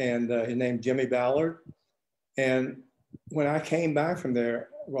controversial, and his name Jimmy Ballard. And when I came back from there,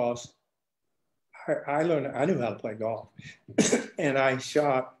 Ross, I learned, I knew how to play golf. And I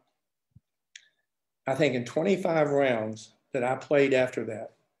shot, I think in 25 rounds that I played after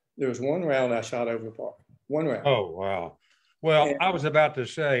that, there was one round I shot over par, one round. Oh, wow. Well, And, I was about to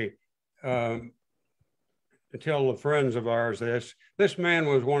say, to tell the friends of ours this man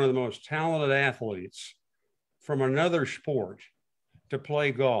was one of the most talented athletes from another sport to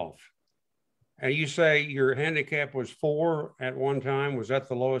play golf. And you say your handicap was 4 at one time. Was that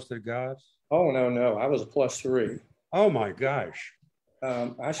the lowest it got? oh, no, no, I was a +3. Oh my gosh. I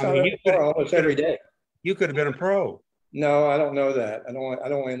I shot mean, over par almost every day. you could have been a pro. No, I don't know that. I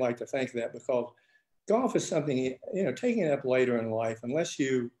don't even like to think that, because golf is something, you know, taking it up later in life, unless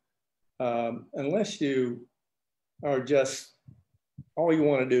you are just, all you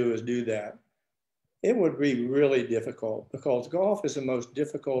want to do is do that, it would be really difficult, because golf is the most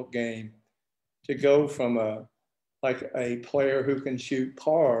difficult game to go from like a player who can shoot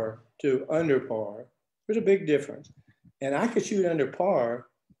par to under par. There's a big difference. And I could shoot under par,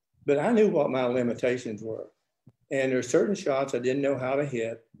 but I knew what my limitations were. And there's certain shots I didn't know how to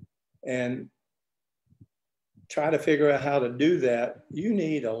hit, and try to figure out how to do that. You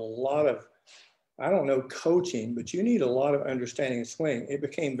need a lot of, I don't know, coaching, but you need a lot of understanding of swing. It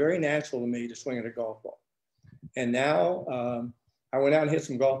became very natural to me to swing at a golf ball. And now I went out and hit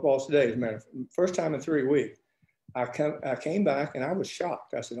some golf balls today. As a matter of fact, first time in 3 weeks. I came back and I was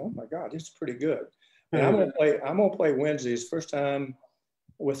shocked. I said, "Oh my God, this is pretty good." And I'm gonna play Wednesdays. First time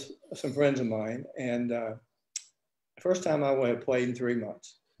with some friends of mine, and first time I had played in 3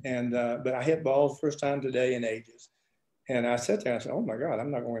 months. And but I hit balls first time today in ages. And I sat there and I said, "Oh my God,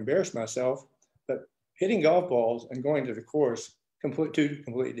 I'm not going to embarrass myself." But hitting golf balls and going to the course, two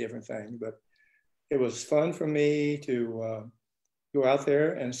completely different things. But it was fun for me to go out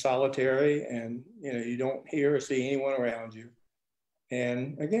there and solitary, and you know, you don't hear or see anyone around you.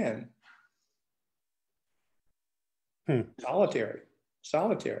 And again, solitary.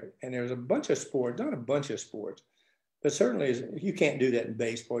 And there's a bunch of sports, not a bunch of sports, but certainly you can't do that in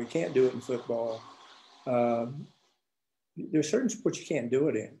baseball. You can't do it in football. There's certain sports you can't do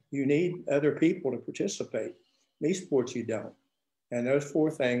it in. You need other people to participate. These sports you don't. And those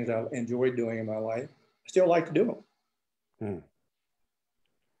 4 things I enjoyed doing in my life, I still like to do them. Hmm.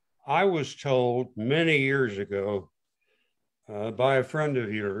 I was told many years ago by a friend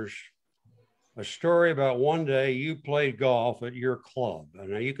of yours a story about one day you played golf at your club.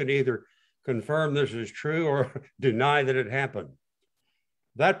 And now you can either confirm this is true or deny that it happened.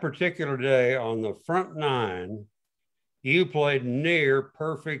 That particular day on the front 9, you played near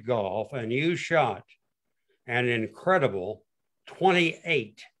perfect golf and you shot an incredible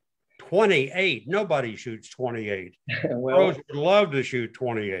 28. 28. Nobody shoots 28. Well, pros would love to shoot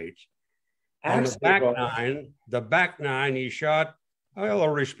 28. On actually, the back nine, he shot a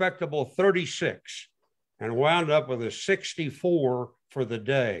respectable 36 and wound up with a 64 for the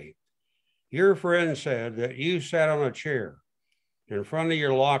day. Your friend said that you sat on a chair in front of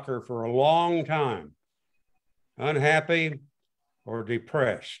your locker for a long time, unhappy or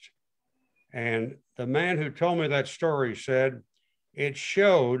depressed. And the man who told me that story said it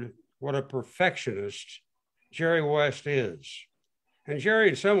showed what a perfectionist Jerry West is. And Jerry,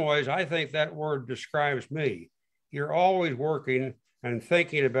 in some ways, I think that word describes me. You're always working and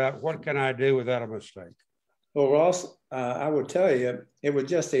thinking about what can I do without a mistake. well, Ross, I would tell you, it was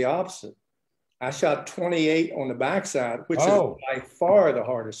just the opposite. I shot 28 on the backside, which is by far the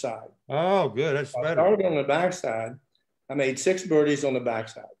hardest side. Oh, good. That's better. I started on the backside. I made 6 birdies on the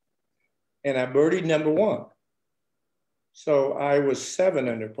backside, and I birdied number 1. So I was 7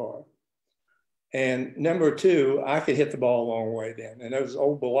 under par. And number 2, I could hit the ball a long way then. And those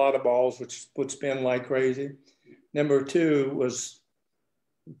old Bellata balls, which would spin like crazy. Number 2 was,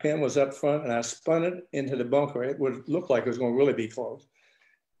 the pin was up front, and I spun it into the bunker. It would look like it was going to really be close.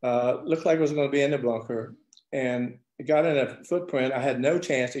 Looked like it was going to be in the bunker. And it got in a footprint. I had no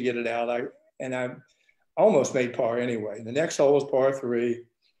chance to get it out. I almost made par anyway. The next hole was par 3.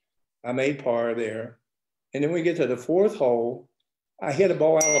 I made par there. And then we get to the 4th hole. I hit a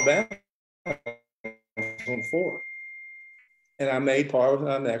ball Alabama on 4. And I made par with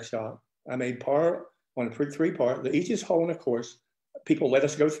my next shot. I made par on a 3 par, the easiest hole in the course. People let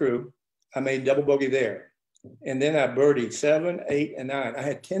us go through. I made double bogey there. And then I birdied 7, 8, and 9. I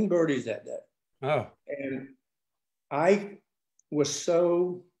had 10 birdies that day. Oh. And I was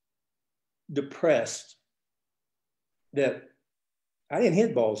so depressed that I didn't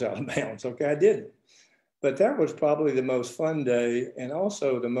hit balls out of bounds. Okay, I didn't. But that was probably the most fun day, and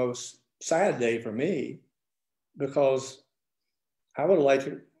also the most sad day for me, because I would have liked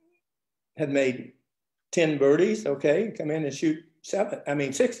to have made 10 birdies, okay, come in and shoot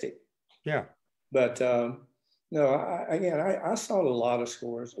 60. Yeah. But no, I saw a lot of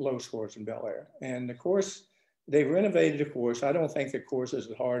scores, low scores in Bel Air. And the course, they've renovated the course. I don't think the course is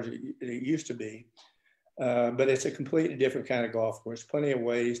as hard as it used to be, but it's a completely different kind of golf course. Plenty of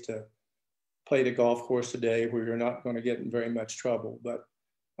ways to play the golf course today where you're not going to get in very much trouble. But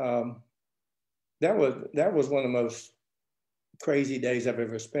that was one of the most crazy days I've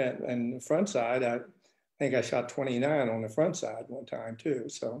ever spent. And the front side, I think I shot 29 on the front side one time too.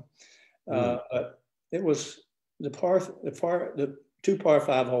 So, but it was the 2 par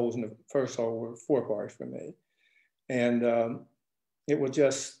 5 holes in the first hole were 4 pars for me. And it was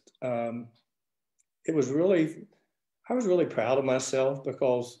just, it was really, I was really proud of myself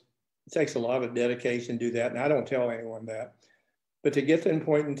because it takes a lot of dedication to do that. And I don't tell anyone that, but to get to the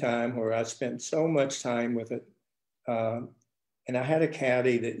point in time where I spent so much time with it, and I had a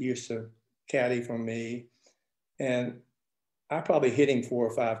caddy that used to caddy for me, and I probably hit him 4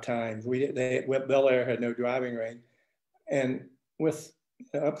 or 5 times. Bel Air had no driving range, and with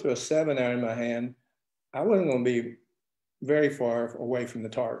up to a 7-iron in my hand, I wasn't going to be very far away from the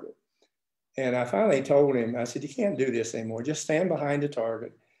target. And I finally told him, I said, "You can't do this anymore. Just stand behind the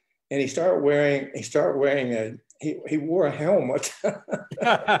target." And he wore a helmet.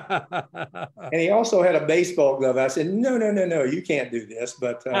 And he also had a baseball glove. I said, no, you can't do this.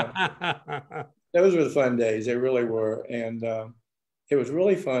 But those were the fun days. They really were. And it was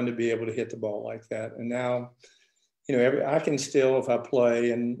really fun to be able to hit the ball like that. And now, I can still, if I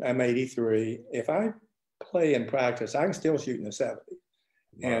play, and I'm 83, if I play in practice, I can still shoot in the 70.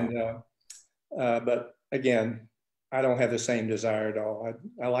 Wow. And, but again, I don't have the same desire at all.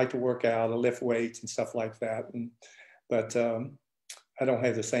 I like to work out, I lift weights and stuff like that. But I don't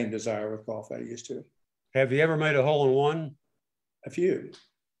have the same desire with golf I used to. Have you ever made a hole in one? A few.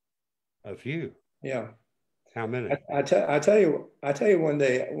 A few? Yeah. How many? I tell you one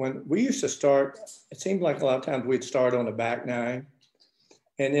day when we used to start, it seemed like a lot of times we'd start on the back 9.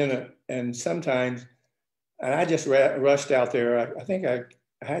 And sometimes, and I just rushed out there. I think I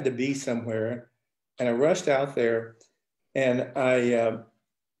had to be somewhere. And I rushed out there, and I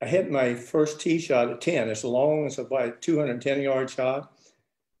hit my first tee shot at 10. It's about a 210-yard shot.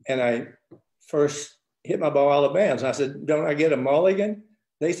 And I first hit my ball out of bounds. I said, "Don't I get a mulligan?"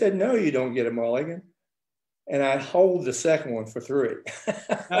 They said, "No, you don't get a mulligan." And I hold the second one for 3.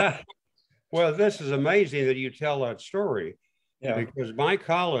 Well, this is amazing that you tell that story. Yeah. Because my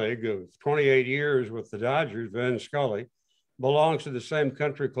colleague of 28 years with the Dodgers, Vin Scully, belongs to the same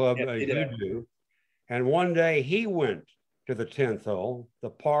country club as you do. And one day he went to the 10th hole, the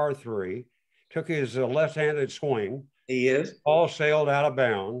par 3, took his left-handed swing. He is. Ball sailed out of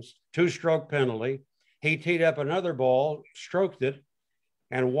bounds, 2-stroke penalty. He teed up another ball, stroked it,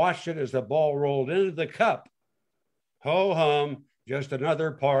 and watched it as the ball rolled into the cup. Ho hum, just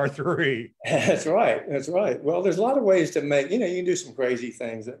another par 3. That's right. That's right. Well, there's a lot of ways to make, you can do some crazy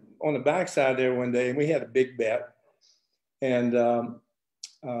things. On the backside there one day, and we had a big bet.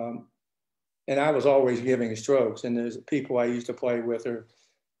 And I was always giving strokes, and there's people I used to play with are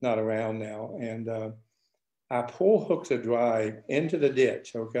not around now. And I pull hook the drive into the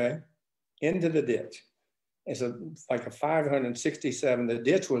ditch, okay? Into the ditch. It's like a 567. The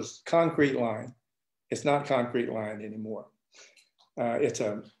ditch was concrete line. It's not concrete line anymore. It's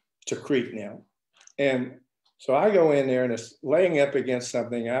a creek now. And so I go in there, and it's laying up against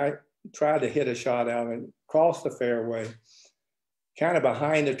something. I tried to hit a shot out and cross the fairway, kind of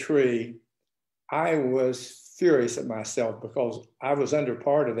behind a tree. I was furious at myself because I was under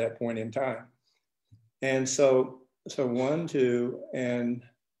par at that point in time. And so 1, 2, and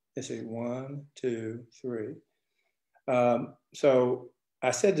let's see, 1, 2, 3. So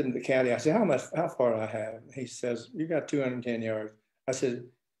I said to the caddy, I said, how far do I have? He says, "You got 210 yards. I said,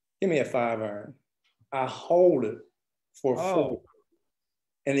 "Give me a 5-iron. I hold it for 4.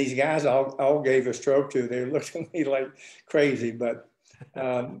 And these guys all gave a stroke to. They looked at me like crazy, but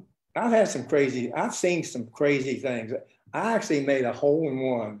I've seen some crazy things. I actually made a hole in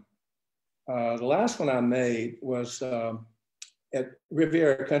one. The last one I made was at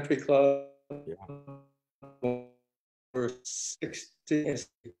Riviera Country Club. Yeah. For 16,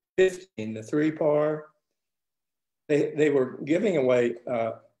 15, the 3 par. They were giving away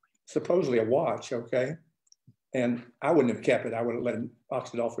supposedly a watch, okay? And I wouldn't have kept it. I would have let them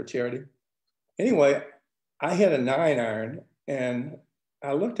auction it off for charity. Anyway, I hit a 9-iron, and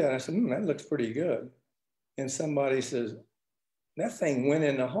I looked at it and I said, that looks pretty good. And somebody says, "That thing went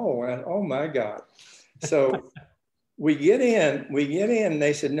in the hole." And I said, "Oh my God." So we get in, and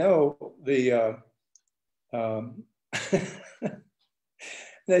they said, "No, the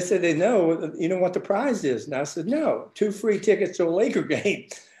they said, they know, you know what the prize is? And I said, no, 2 free tickets to a Laker game.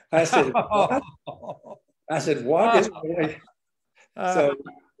 I said, what? I said, what is it? So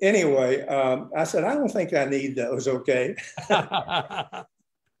anyway, I said, I don't think I need those, okay?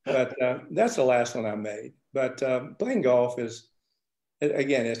 But that's the last one I made. But playing golf is,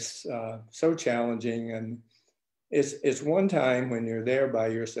 again, it's so challenging, and it's one time when you're there by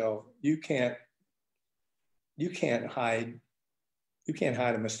yourself, you can't hide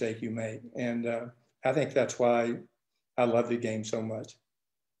a mistake you make, and I think that's why I love the game so much.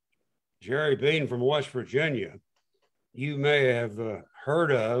 Jerry, being from West Virginia, you may have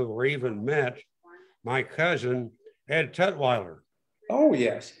heard of or even met my cousin Ed Tutwiler. Oh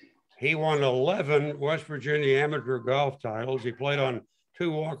yes, he won 11 West Virginia amateur golf titles. He played on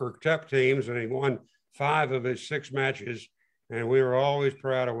 2 Walker Cup teams, and he won 5 of his 6 matches. And we were always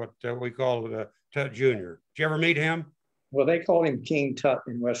proud of what we called Tut Jr. Did you ever meet him? Well, they called him King Tut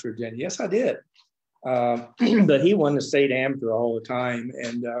in West Virginia. Yes, I did. But he won the state amateur all the time.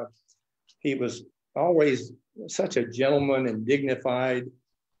 And he was always such a gentleman and dignified.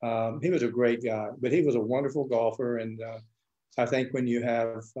 He was a great guy, but he was a wonderful golfer. And I think when you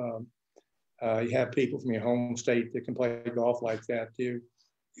have people from your home state that can play golf like that, you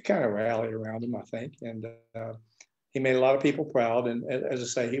kind of rally around him, I think. And he made a lot of people proud. And as I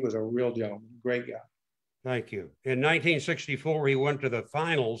say, he was a real gentleman, great guy. Thank you. In 1964, he went to the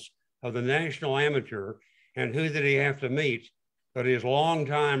finals of the National Amateur. And who did he have to meet but his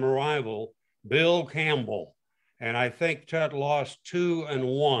longtime rival, Bill Campbell? And I think Tut lost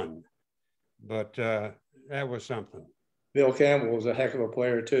 2-1, but that was something. Bill Campbell was a heck of a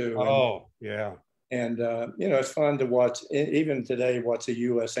player too. Oh, yeah. And, it's fun to watch, even today, watch the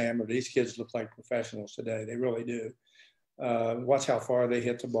U.S. Amateur. These kids look like professionals today. They really do. Watch how far they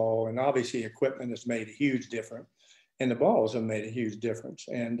hit the ball. And obviously equipment has made a huge difference. And the balls have made a huge difference.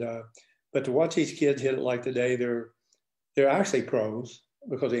 And but to watch these kids hit it like today, they're actually pros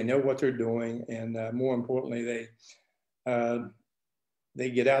because they know what they're doing. And more importantly, they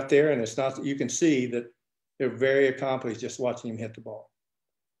get out there, and it's not, you can see that they're very accomplished just watching him hit the ball.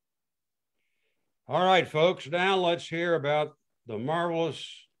 All right, folks, now let's hear about the marvelous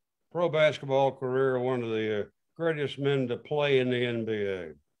pro basketball career of one of the greatest men to play in the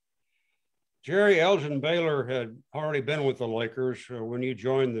NBA. Jerry, Elgin Baylor had already been with the Lakers when you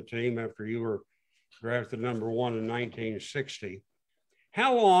joined the team after you were drafted #1 in 1960.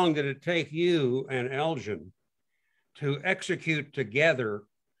 How long did it take you and Elgin to execute together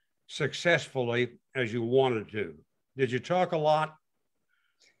successfully as you wanted to? Did you talk a lot?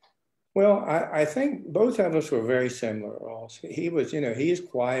 Well, I think both of us were very similar, Ross. He was, he's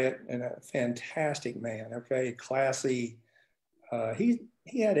quiet and a fantastic man, okay, classy. He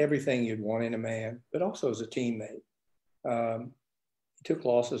had everything you'd want in a man, but also as a teammate. He took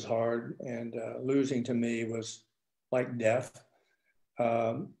losses hard, and losing to me was like death.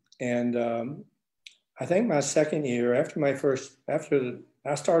 I think my second year, after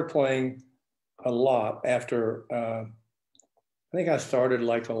I started playing a lot after, I think I started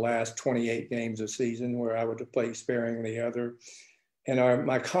like the last 28 games a season where I would play sparingly other. And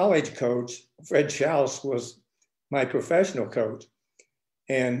my college coach, Fred Schaus, was my professional coach.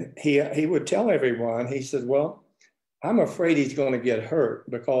 And he would tell everyone, he said, well, I'm afraid he's going to get hurt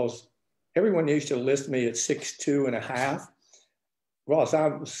because everyone used to list me at 6'2.5". Ross,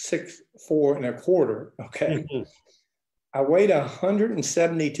 I'm 6'4.25", okay? I weighed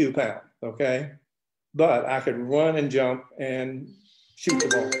 172 pounds, okay? But I could run and jump and shoot the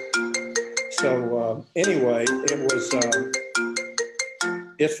ball. So anyway, it was,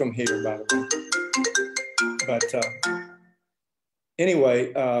 it's from here, by the way. But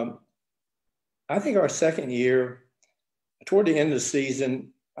anyway, I think our second year, toward the end of the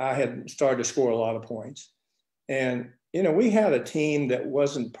season, I had started to score a lot of points. And, we had a team that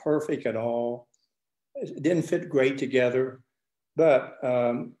wasn't perfect at all. It didn't fit great together, but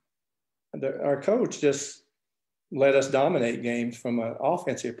our coach just let us dominate games from an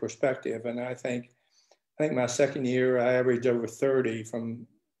offensive perspective. And I think my second year, I averaged over 30 from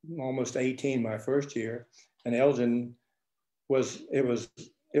almost 18 my first year. And Elgin it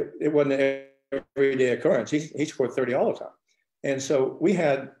wasn't an everyday occurrence. He scored 30 all the time. And so we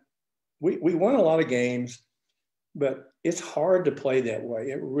won a lot of games, but it's hard to play that way.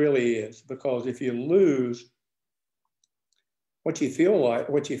 It really is, because if you lose, what you feel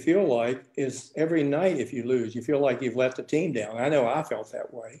like is every night if you lose, you feel like you've let the team down. I know I felt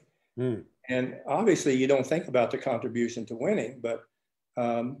that way. And obviously you don't think about the contribution to winning, but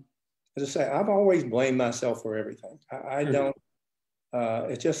as I say, I've always blamed myself for everything. I don't,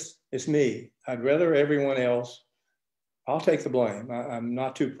 it's me. I'd rather everyone else I'll take the blame. I'm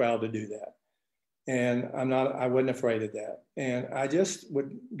not too proud to do that. And I wasn't afraid of that. And I just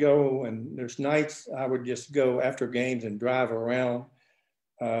would go, and there's nights I would just go after games and drive around,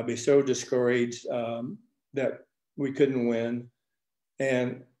 be so discouraged that we couldn't win.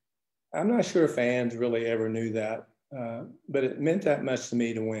 And I'm not sure fans really ever knew that, but it meant that much to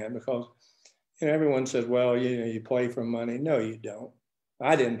me to win, because everyone says, well, you play for money. No, you don't.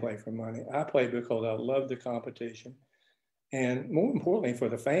 I didn't play for money. I played because I loved the competition, and more importantly, for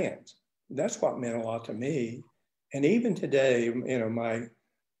the fans. That's what meant a lot to me. And even today, my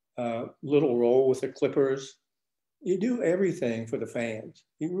little role with the Clippers, you do everything for the fans.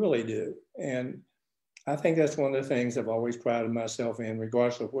 You really do. And I think that's one of the things I've always prided myself in,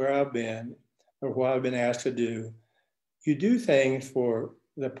 regardless of where I've been or what I've been asked to do. You do things for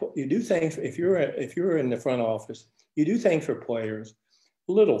if you're in the front office, you do things for players,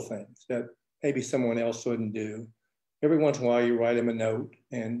 little things that maybe someone else wouldn't do. Every once in a while, you write them a note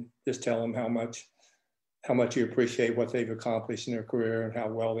and just tell them how much you appreciate what they've accomplished in their career and how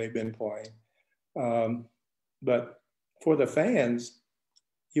well they've been playing. But for the fans,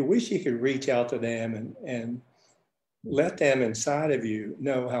 you wish you could reach out to them and let them inside of you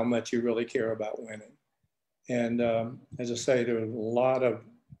know how much you really care about winning. And as I say, there was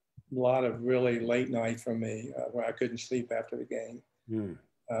a lot of really late nights for me where I couldn't sleep after the game.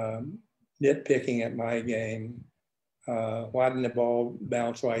 Nitpicking at my game. Why didn't the ball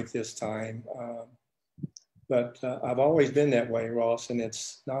bounce right this time? But I've always been that way, Ross, and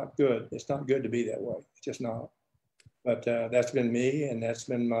it's not good. It's not good to be that way. It's just not. But that's been me, and that's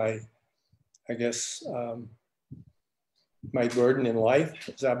been my burden in life,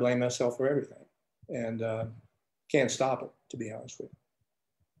 is I blame myself for everything. And can't stop it, to be honest with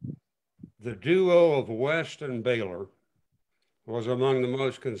you. The duo of West and Baylor was among the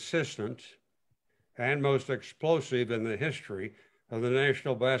most consistent and most explosive in the history of the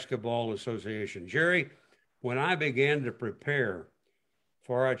National Basketball Association. Jerry, when I began to prepare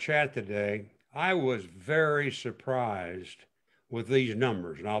for our chat today, I was very surprised with these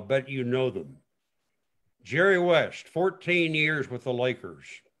numbers, and I'll bet you know them. Jerry West, 14 years with the Lakers.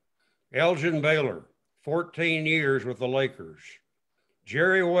 Elgin Baylor, 14 years with the Lakers.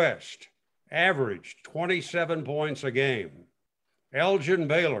 Jerry West averaged 27 points a game. Elgin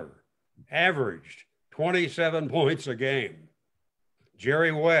Baylor averaged 27 points a game.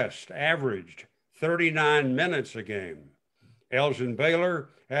 Jerry West averaged 39 minutes a game. Elgin Baylor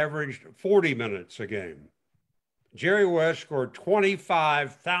averaged 40 minutes a game. Jerry West scored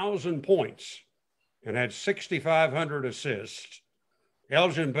 25,000 points and had 6,500 assists.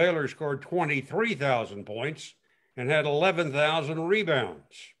 Elgin Baylor scored 23,000 points and had 11,000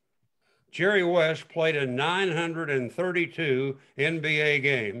 rebounds. Jerry West played in 932 NBA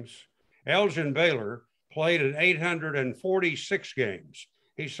games. Elgin Baylor played in 846 games.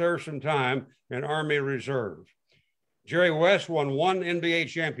 He served some time in Army Reserve. Jerry West won one NBA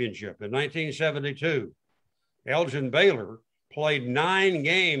championship in 1972. Elgin Baylor played 9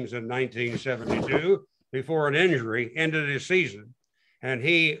 games in 1972 before an injury ended his season, and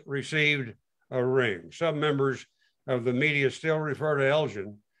he received a ring. Some members of the media still refer to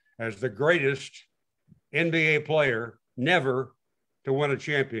Elgin as the greatest NBA player never to win a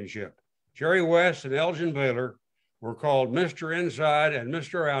championship. Jerry West and Elgin Baylor were called Mr. Inside and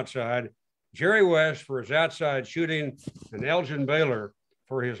Mr. Outside. Jerry West for his outside shooting and Elgin Baylor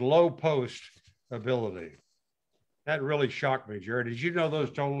for his low post ability. That really shocked me, Jerry. Did you know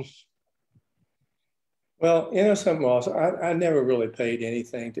those totals? Well, something else. I never really paid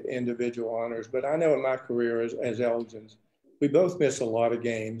anything to individual honors, but I know in my career as Elgins, we both missed a lot of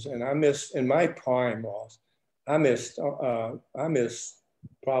games, and I missed in my prime, Ross. I missed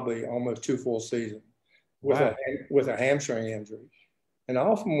probably almost 2 full seasons with a hamstring injury, and I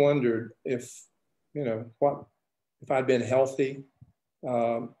often wondered if I'd been healthy,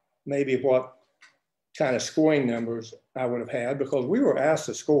 maybe what kind of scoring numbers I would have had, because we were asked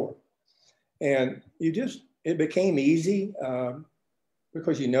to score. And it became easy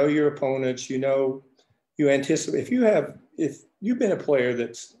because your opponents, you anticipate. If you've been a player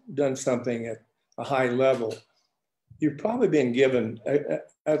that's done something at a high level, you've probably been given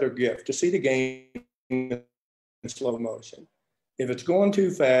other gift to see the game in slow motion. If it's going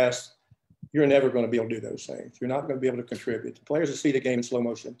too fast, you're never going to be able to do those things. You're not going to be able to contribute. The players that see the game in slow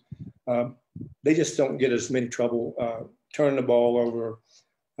motion, they just don't get as many trouble turning the ball over,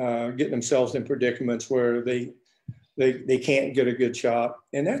 getting themselves in predicaments where they can't get a good shot.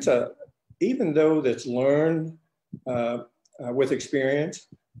 And even though that's learned with experience,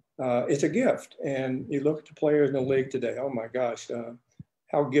 it's a gift. And you look at the players in the league today, oh my gosh,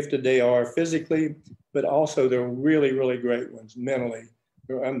 how gifted they are physically, but also they're really, really great ones mentally.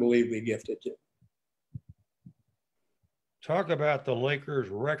 They're unbelievably gifted too. Talk about the Lakers'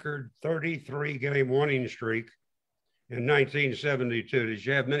 record 33 game winning streak in 1972. Did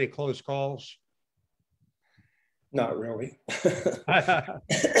you have many close calls? Not really.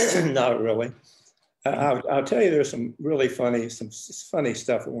 Not really. I'll tell you, there's some really funny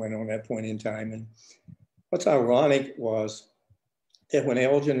stuff that went on at that point in time. And what's ironic was that when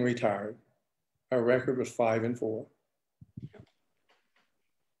Elgin retired, our record was 5-4.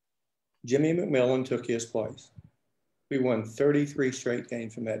 Jimmy McMillan took his place. We won 33 straight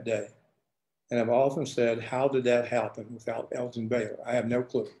games from that day. And I've often said, how did that happen without Elgin Baylor? I have no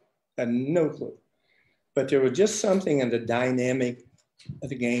clue. I had no clue. But there was just something in the dynamic of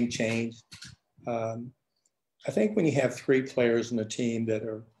the game changed. I think when you have three players in a team that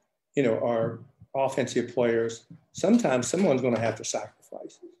are, are offensive players, sometimes someone's going to have to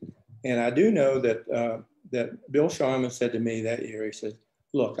sacrifice. And I do know that that Bill Sharman said to me that year, he said,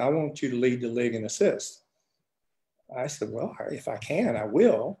 look, I want you to lead the league in assists. I said, well, if I can, I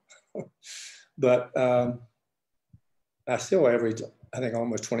will. But I still averaged, I think,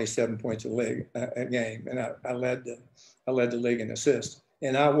 almost 27 points a game. And I led the league in assists.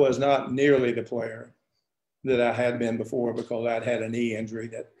 And I was not nearly the player that I had been before, because I'd had a knee injury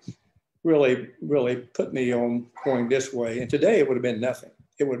that really, really put me on going this way. And today it would have been nothing.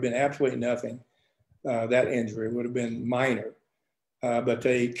 It would have been absolutely nothing. That injury would have been minor. But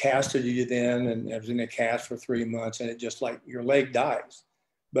they casted you then, and I was in a cast for 3 months, and it just like your leg dies.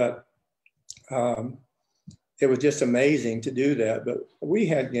 But it was just amazing to do that. But we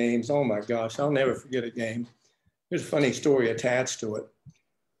had games, oh my gosh, I'll never forget a game. There's a funny story attached to it.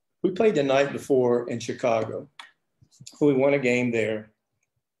 We played the night before in Chicago. We won a game there,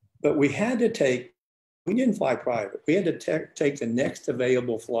 but we didn't fly private. We had to take the next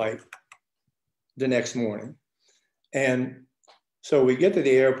available flight the next morning. And so we get to the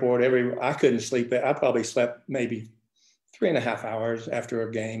airport, I couldn't sleep. I probably slept maybe 3.5 hours after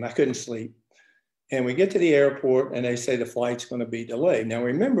a game. I couldn't sleep. And we get to the airport and they say the flight's going to be delayed. Now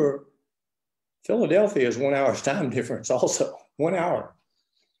remember, Philadelphia is 1 hour's time difference also, 1 hour.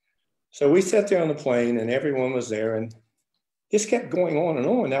 So we sat there on the plane and everyone was there, and this kept going on and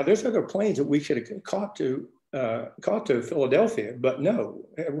on. Now there's other planes that we should have caught to Philadelphia, but no,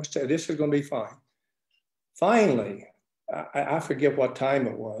 this is going to be fine. Finally, I forget what time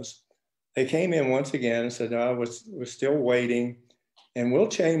it was. They came in once again and said, no, we're still waiting. And Will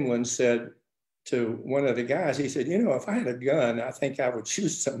Chamberlain said to one of the guys, he said, if I had a gun, I think I would shoot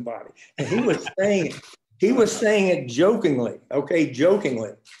somebody. And he was saying it jokingly, okay,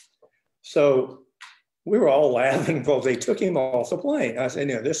 jokingly. So we were all laughing because they took him off the plane. I said,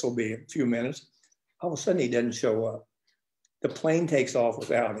 this will be a few minutes. All of a sudden, he doesn't show up. The plane takes off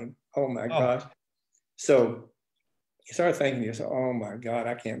without him. Oh, my gosh. So you start thinking, oh, my God,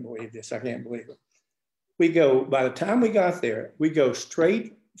 I can't believe this. I can't believe it. By the time we got there, we go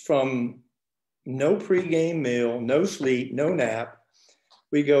straight from no pregame meal, no sleep, no nap.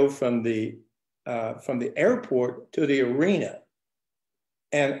 We go from the airport to the arena.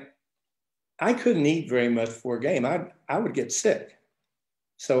 And I couldn't eat very much before a game. I would get sick.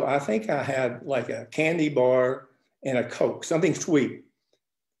 So I think I had like a candy bar and a Coke, something sweet.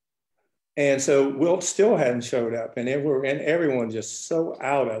 And so Wilt still hadn't showed up, and everyone just so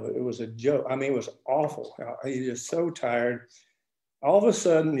out of it. It was a joke. I mean, it was awful. He was just so tired. All of a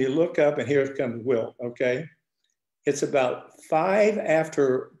sudden, you look up, and here comes Wilt, okay? It's about 10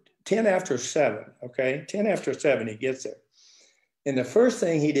 after 7, okay? 10 after 7, he gets there. And the first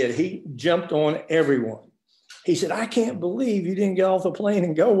thing he did, he jumped on everyone. He said, I can't believe you didn't get off the plane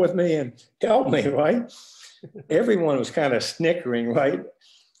and go with me and help me, right? Everyone was kind of snickering, right?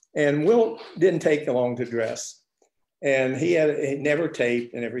 And Will didn't take long to dress. And he never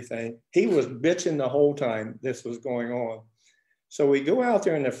taped and everything. He was bitching the whole time this was going on. So we go out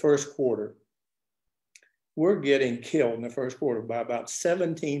there in the first quarter. We're getting killed in the first quarter by about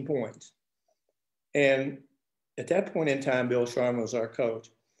 17 points. And at that point in time, Bill Sharman was our coach.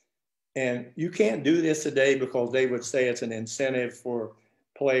 And you can't do this today because they would say it's an incentive for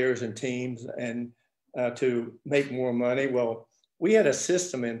players and teams and to make more money. Well, we had a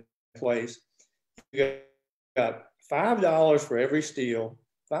system in place. You got $5 for every steal,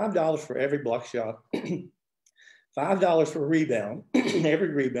 $5 for every block shot, $5 for rebound, every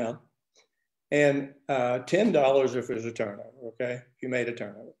rebound, and $10 if there's a turnover, okay? If you made a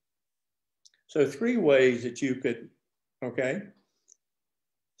turnover. So 3 ways that you could, okay?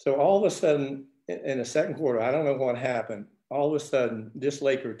 So all of a sudden, in the second quarter, I don't know what happened. All of a sudden, this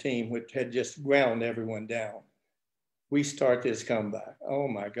Laker team, which had just ground everyone down, we start this comeback. Oh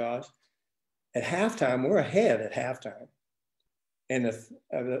my gosh. At halftime, we're ahead at halftime. And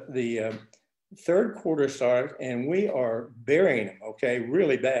the third quarter starts, and we are burying them, okay,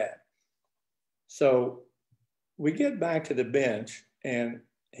 really bad. So we get back to the bench, and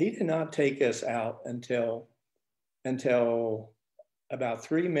he did not take us out until about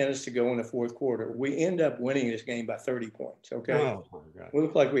 3 minutes to go in the fourth quarter. We end up winning this game by 30 points, okay? Oh, my God. We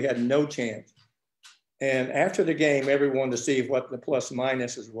looked like we had no chance. And after the game, everyone to see what the plus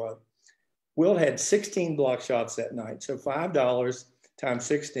minuses was. Will had 16 block shots that night. So $5 times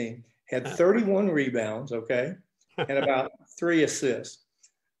 16, had 31 rebounds, okay? And about 3 assists.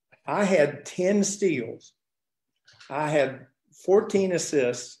 I had 10 steals. I had 14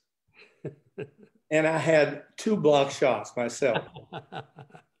 assists. And I had 2 block shots myself.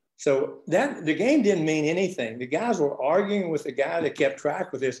 So that the game didn't mean anything. The guys were arguing with the guy that kept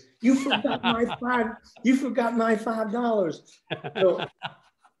track with this. You forgot my $5. So,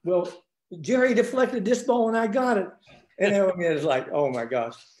 well, Jerry deflected this ball and I got it. And I mean, it's like, oh my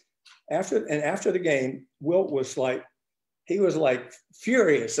gosh. After the game, Wilt was like, he was like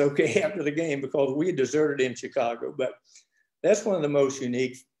furious, okay, after the game because we deserted in Chicago. But that's one of the most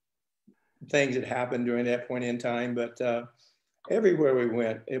unique things that happened during that point in time. But everywhere we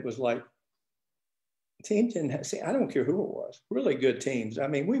went, it was like teams didn't have, see, I don't care who it was, really good teams. I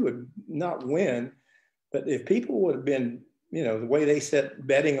mean, we would not win, but if people would have been, you know, the way they set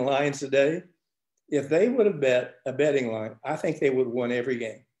betting lines today, if they would have bet a betting line, I think they would have won every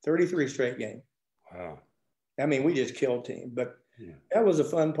game, 33 straight games. Wow. I mean, we just killed teams, but that was the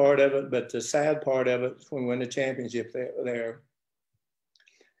fun part of it. But the sad part of it is when we win the championship there.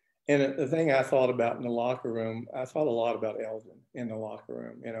 And the thing I thought about in the locker room, I thought a lot about Eldon in the locker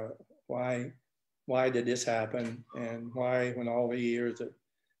room. You know, why did this happen? And why, when all the years that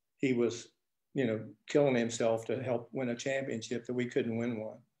he was, you know, killing himself to help win a championship, that we couldn't win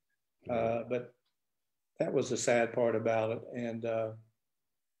one. But that was the sad part about it. And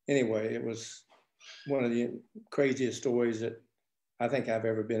anyway, it was one of the craziest stories that I think I've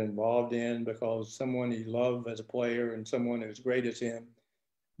ever been involved in, because someone you love as a player and someone as great as him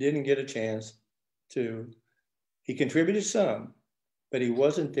didn't get a chance to. He contributed some, but he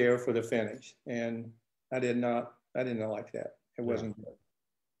wasn't there for the finish. And I did not like that. It wasn't good.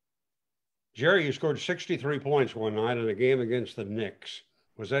 Jerry, you scored 63 points one night in a game against the Knicks.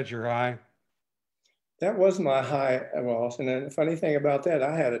 Was that your high? That was my high, Ross. And then the funny thing about that,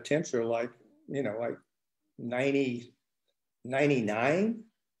 I had attempts are like, you know, like 90, 99.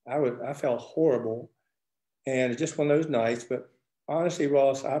 I felt horrible. And it's just one of those nights. But honestly,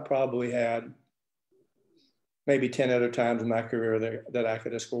 Ross, I probably had maybe 10 other times in my career that I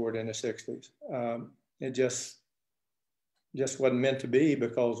could have scored in the 60s. It just wasn't meant to be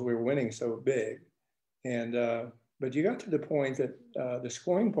because we were winning so big. And but you got to the point that the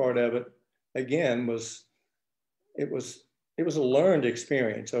scoring part of it, again, was a learned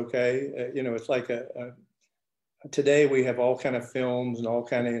experience. Okay, you know, it's like today we have all kind of films and all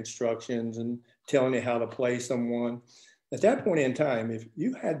kind of instructions and telling you how to play someone. At that point in time, if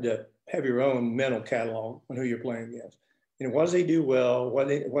you had to have your own mental catalog on who you're playing against, you know, what does he do well? What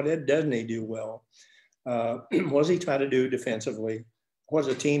doesn't he do well? What does he try to do defensively? What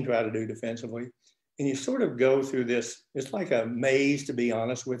does the team try to do defensively? And you sort of go through this. It's like a maze, to be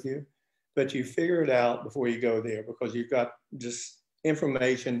honest with you, but you figure it out before you go there, because you've got just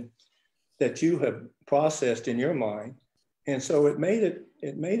information that you have processed in your mind. And so it made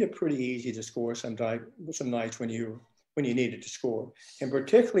it pretty easy to score some nights when you needed to score, and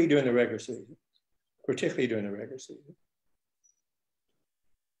particularly during the regular season.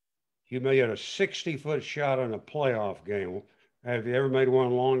 You made a 60-foot shot in a playoff game. Have you ever made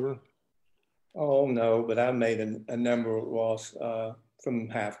one longer? Oh, no, but I made a number, Ross, from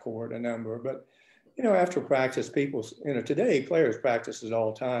half court, a number. But, you know, after practice, people, you know, today players practice it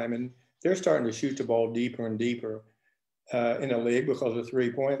all the time, and they're starting to shoot the ball deeper and deeper in the league because of the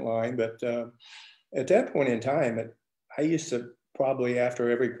three-point line. But at that point in time, I used to probably, after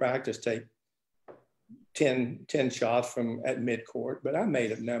every practice, take 10 shots from at midcourt, but I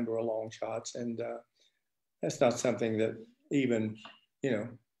made a number of long shots, and that's not something that even, you know,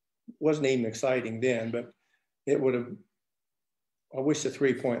 wasn't even exciting then, but it would have, I wish the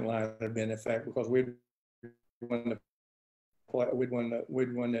three-point line had been in effect, because we'd won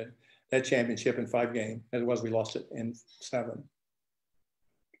that championship in 5 games. As it was, we lost it in 7.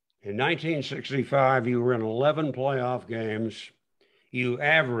 In 1965, you were in 11 playoff games. You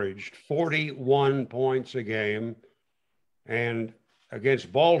averaged 41 points a game. And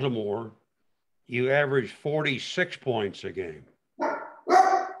against Baltimore, you averaged 46 points a game.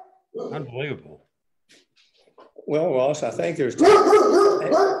 Unbelievable. Well, Ross, I think there's,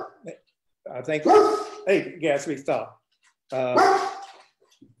 I think, hey, Gatsby, stop.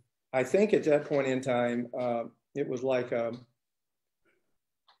 I think at that point in time, it was like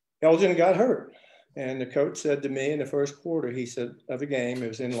Elgin got hurt. And the coach said to me in the first quarter, he said, of the game, it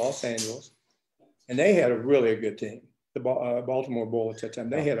was in Los Angeles, and they had a really good team, the Baltimore Bullets at that time.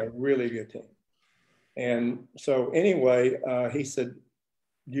 They had a really good team. And so anyway, he said,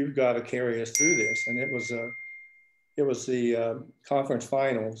 you've got to carry us through this. And it was the conference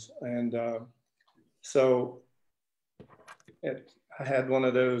finals. And so I had one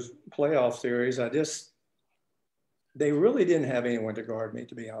of those playoff series. They really didn't have anyone to guard me,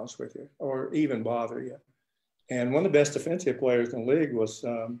 to be honest with you, or even bother you. And one of the best defensive players in the league was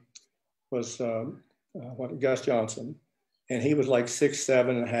Gus Johnson. And he was like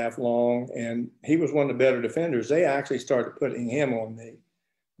 6'7.5" long, and he was one of the better defenders. They actually started putting him on me.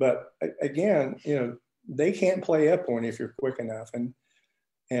 But again, you know, they can't play up on you if you're quick enough. And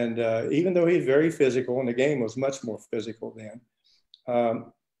even though he's very physical, and the game was much more physical then, I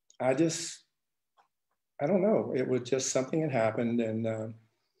don't know. It was just something that happened, and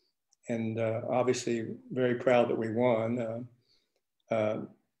obviously very proud that we won.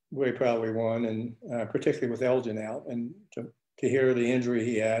 Very proud we won, and particularly with Elgin out, and to hear the injury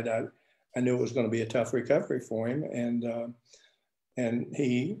he had, I knew it was going to be a tough recovery for him, and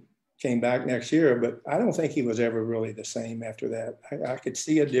he came back next year, but I don't think he was ever really the same after that. I could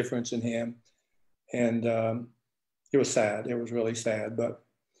see a difference in him, and it was sad. It was really sad, but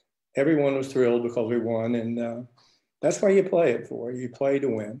everyone was thrilled because we won, and that's why you play it for. You play to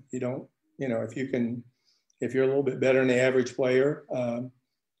win. You don't, you know, if you're a little bit better than the average player,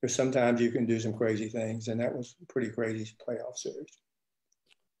 there's sometimes you can do some crazy things, and that was a pretty crazy playoff series.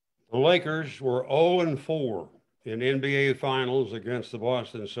 The Lakers were 0-4 in NBA Finals against the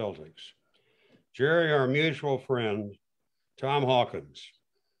Boston Celtics. Jerry, our mutual friend, Tom Hawkins,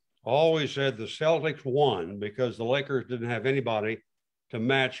 always said the Celtics won because the Lakers didn't have anybody to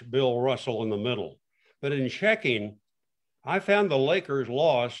match Bill Russell in the middle. But in checking, I found the Lakers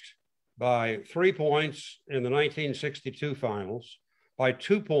lost by 3 points in the 1962 finals, by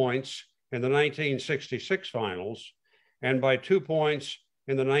 2 points in the 1966 finals, and by 2 points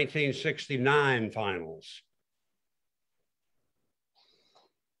in the 1969 finals.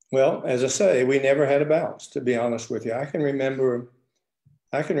 Well, as I say, we never had a bounce, to be honest with you. I can remember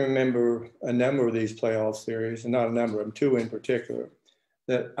a number of these playoff series, and not a number of them, two in particular,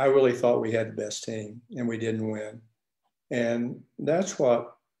 that I really thought we had the best team and we didn't win. And that's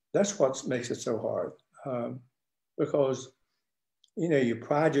what makes it so hard, because, you know, you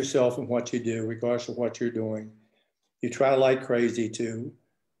pride yourself in what you do, regardless of what you're doing. You try like crazy to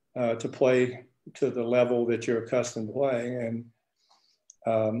play to the level that you're accustomed to playing.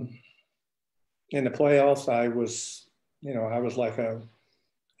 And in the playoffs, I was like a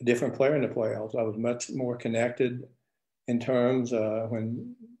different player in the playoffs. I was much more connected in terms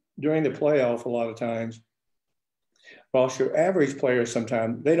when during the playoff, a lot of times, whilst your average players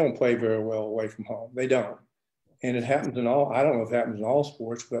sometimes, they don't play very well away from home. They don't. And it happens in all, I don't know if it happens in all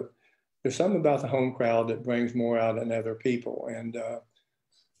sports, but there's something about the home crowd that brings more out in other people. And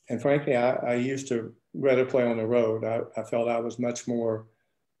frankly, I used to rather play on the road. I felt I was much more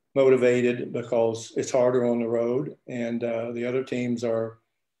motivated because it's harder on the road, and the other teams are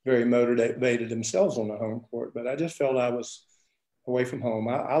very motivated themselves on the home court. But I just felt I was away from home.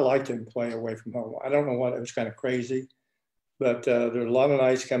 I liked to play away from home. I don't know what, it was kind of crazy, but there's a lot of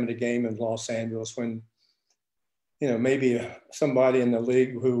nights coming to game in Los Angeles when, you know, maybe somebody in the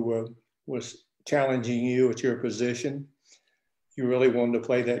league who was challenging you at your position, you really wanted to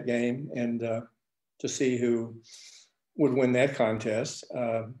play that game, and to see who would win that contest.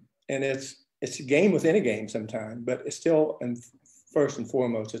 And it's a game within a game sometimes, but it's still, and first and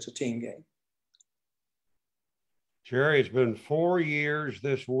foremost, it's a team game. Jerry, it's been 4 years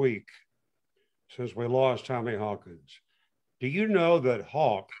this week since we lost Tommy Hawkins. Do you know that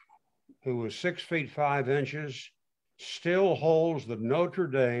Hawk, who was 6 feet 5 inches, still holds the Notre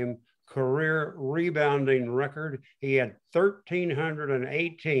Dame career rebounding record? He had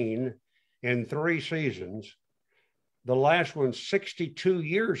 1,318 in 3 seasons. The last one 62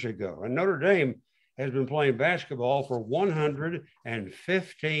 years ago. And Notre Dame has been playing basketball for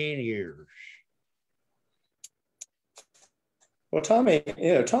 115 years. Well, Tommy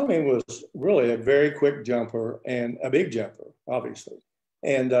was really a very quick jumper and a big jumper, obviously.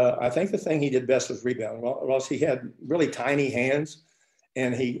 And I think the thing he did best was rebound. Well, he had really tiny hands,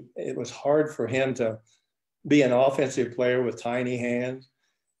 and it was hard for him to be an offensive player with tiny hands.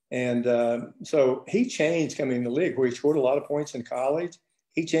 And so he changed coming in the league, where he scored a lot of points in college.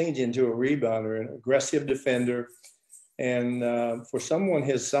 He changed into a rebounder, an aggressive defender. And for someone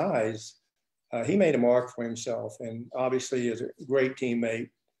his size, he made a mark for himself, and obviously is a great teammate,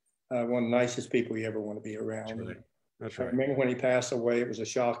 one of the nicest people you ever want to be around. That's right. That's right. I remember when he passed away, it was a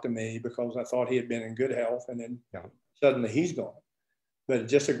shock to me because I thought he had been in good health, and then suddenly he's gone. But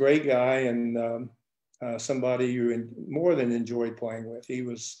just a great guy, and somebody you more than enjoyed playing with. He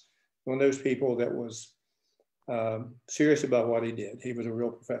was one of those people that was serious about what he did. He was a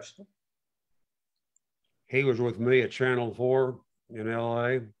real professional. He was with me at Channel 4 in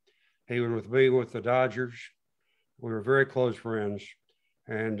LA. He was with me with the Dodgers. We were very close friends,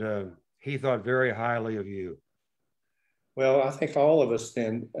 and he thought very highly of you. Well, I think all of us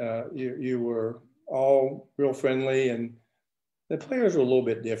then, you were all real friendly, and the players were a little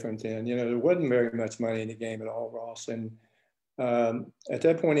bit different then. You know, there wasn't very much money in the game at all, Ross. And at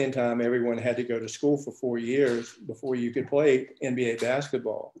that point in time, everyone had to go to school for 4 years before you could play NBA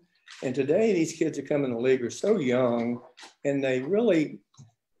basketball. And today, these kids that come in the league are so young, and they really,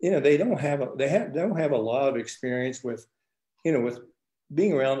 you know, they don't have a lot of experience with, you know, with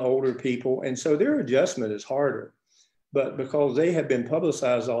being around older people, and so their adjustment is harder. But because they have been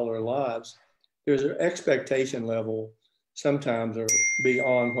publicized all their lives, there's an expectation level sometimes are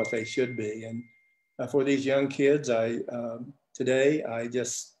beyond what they should be. And for these young kids, today I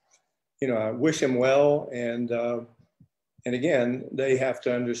just, you know, I wish them well. And again, they have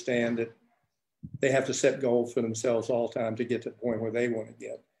to understand that they have to set goals for themselves all the time to get to the point where they want to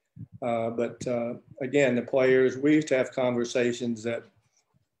get. But again, the players, we used to have conversations that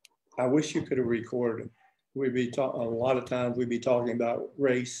I wish you could have recorded them. We'd be a lot of times we'd be talking about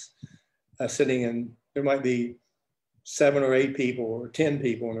race, sitting in, there might be 7 or 8 people or 10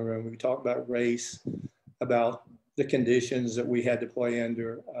 people in the room. We talk about race, about the conditions that we had to play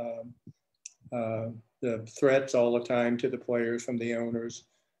under, the threats all the time to the players from the owners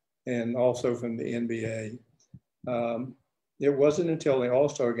and also from the NBA. It wasn't until the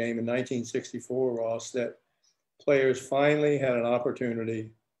All-Star game in 1964, Ross, that players finally had an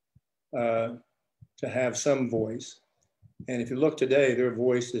opportunity to have some voice. And if you look today, their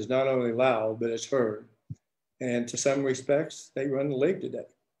voice is not only loud, but it's heard. And to some respects, they run the league today.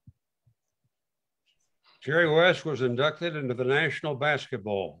 Jerry West was inducted into the National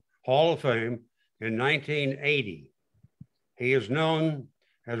Basketball Hall of Fame in 1980. He is known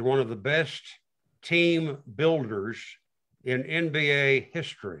as one of the best team builders in NBA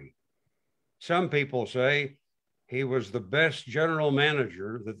history. Some people say he was the best general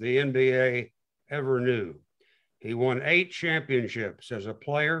manager that the NBA ever knew. He won 8 championships as a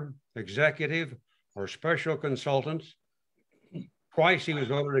player, executive, or special consultant. Twice he was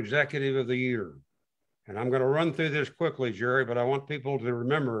voted Executive of the Year. And I'm going to run through this quickly, Jerry, but I want people to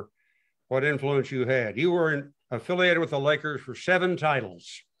remember what influence you had. You were affiliated with the Lakers for 7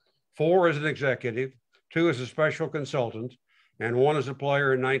 titles, 4 as an executive, 2 as a special consultant, and 1 as a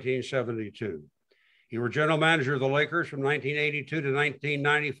player in 1972. You were general manager of the Lakers from 1982 to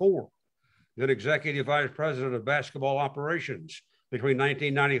 1994. Then executive vice president of basketball operations between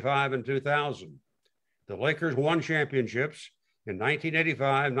 1995 and 2000. The Lakers won championships in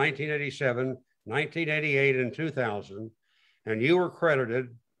 1985, 1987, 1988, and 2000, and you were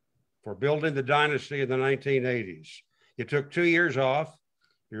credited for building the dynasty in the 1980s. You took 2 years off.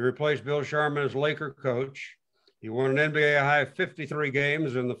 You replaced Bill Sharman as Laker coach. You won an NBA high 53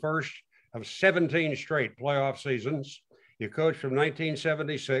 games in the first of 17 straight playoff seasons. You coached from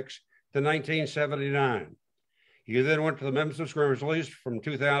 1976 to 1979. You then went to the Memphis Grizzlies from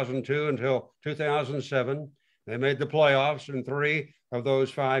 2002 until 2007. They made the playoffs in 3 of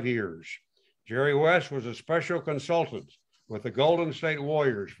those 5 years. Jerry West was a special consultant with the Golden State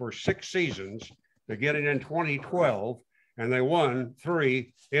Warriors for 6 seasons, beginning in 2012, and they won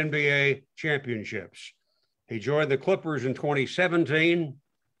 3 NBA championships. He joined the Clippers in 2017.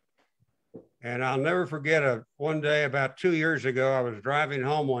 And I'll never forget one day about 2 years ago, I was driving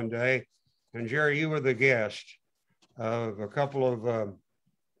home one day, and Jerry, you were the guest of a couple of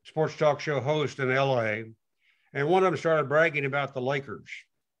sports talk show hosts in LA. And one of them started bragging about the Lakers.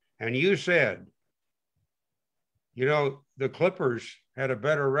 And you said, you know, the Clippers had a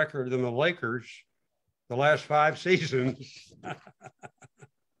better record than the Lakers the last 5 seasons.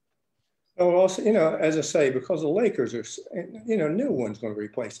 Oh, also, you know, as I say, because the Lakers are, you know, no one's going to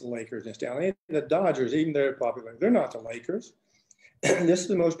replace the Lakers in this town. The Dodgers, even they're popular, they're not the Lakers. This is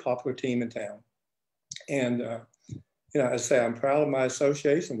the most popular team in town. And, you know, as I say, I'm proud of my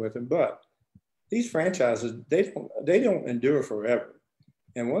association with them, but these franchises, they don't endure forever.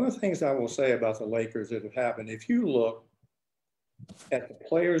 And one of the things I will say about the Lakers that have happened, if you look at the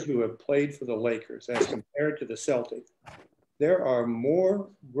players who have played for the Lakers as compared to the Celtics, there are more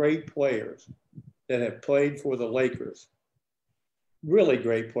great players that have played for the Lakers really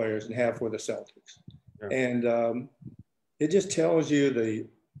great players and have for the Celtics. Yeah. And it just tells you the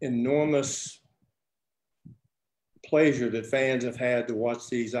enormous pleasure that fans have had to watch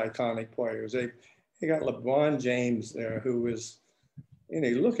these iconic players. They got LeBron James there, who is,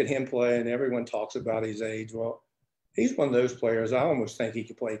 you look at him play and everyone talks about his age. Well, he's one of those players, I almost think he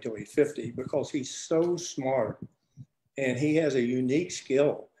could play till he's 50 because he's so smart and he has a unique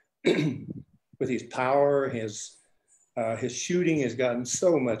skill with his power. His shooting has gotten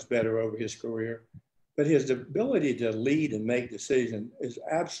so much better over his career, but his ability to lead and make decisions is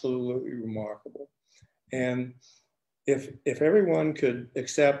absolutely remarkable. And if everyone could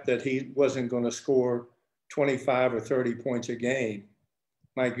accept that he wasn't going to score 25 or 30 points a game,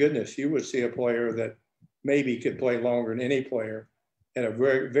 my goodness, you would see a player that maybe could play longer than any player at a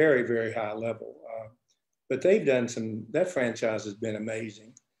very, very, very high level. But they've done that franchise has been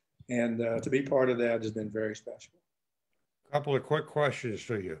amazing. And to be part of that has been very special. A couple of quick questions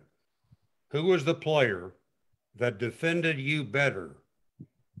to you. Who was the player that defended you better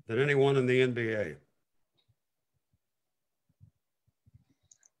than anyone in the NBA?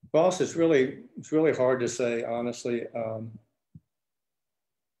 Boss, it's really hard to say, honestly.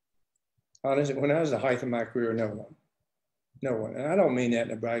 Honestly, when I was at the height of my career, no one. And I don't mean that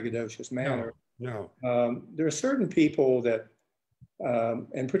in a braggadocious manner. No. There are certain people that,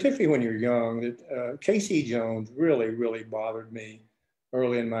 and particularly when you're young, that Casey Jones really bothered me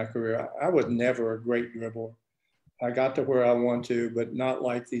early in my career. I was never a great dribbler. I got to where I want to, but not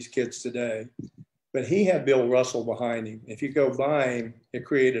like these kids today. But he had Bill Russell behind him. If you go by him, it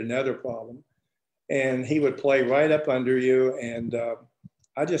created another problem. And he would play right up under you. And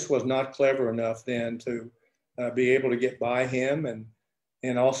I just was not clever enough then to be able to get by him.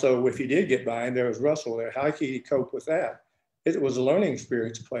 And also, if you did get by him, there was Russell there. How could he cope with that? It was a learning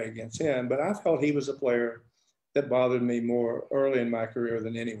experience to play against him. But I felt he was a player that bothered me more early in my career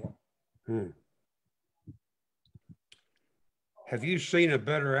than anyone. Have you seen a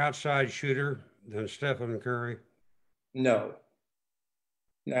better outside shooter than Stephen Curry? No,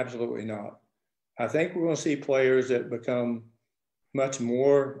 absolutely not. I think we're going to see players that become much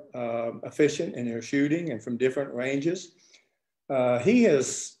more efficient in their shooting and from different ranges. He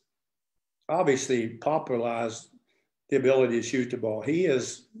has obviously popularized the ability to shoot the ball. He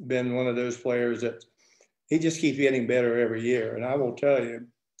has been one of those players that he just keeps getting better every year. And I will tell you,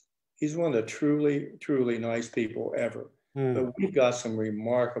 he's one of the truly nice people ever. But we've got some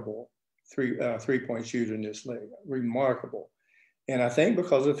remarkable three-point shooters in this league, remarkable. And I think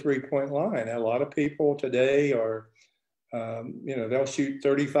because of the three-point line, a lot of people today are, they'll shoot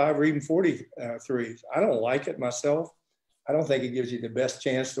 35 or even 40 threes. I don't like it myself. I don't think it gives you the best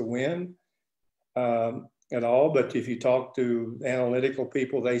chance to win at all. But if you talk to analytical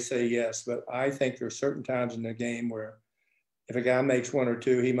people, they say yes. But I think there's certain times in the game where if a guy makes one or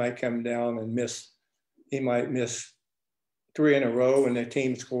two, he might come down and miss. He might miss 3 in a row, and the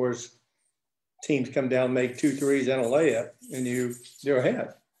team scores. Teams come down, make 2 threes and a layup, and you're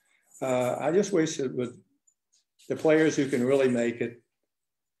ahead. I just wish it was the players who can really make it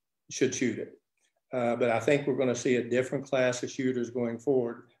should shoot it. But I think we're going to see a different class of shooters going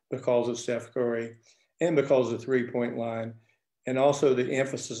forward because of Steph Curry and because of the three-point line, and also the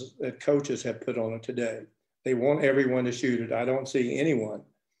emphasis that coaches have put on it today. They want everyone to shoot it. I don't see anyone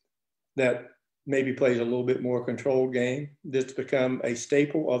that maybe plays a little bit more controlled game. That's become a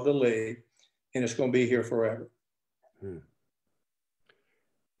staple of the league, and it's going to be here forever.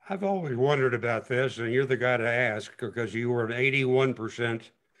 I've always wondered about this, and you're the guy to ask because you were an 81%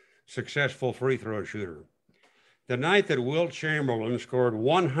 successful free throw shooter. The night that Wilt Chamberlain scored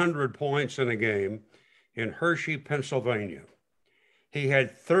 100 points in a game in Hershey, Pennsylvania, he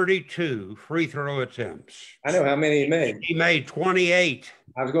had 32 free throw attempts. I know how many he made. He made 28.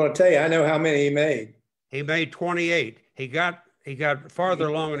 I was going to tell you, I know how many he made. He made 28. He got farther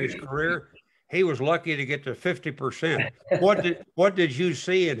along in his career. He was lucky to get to 50%. What did you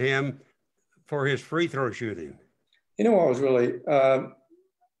see in him for his free throw shooting? You know what was really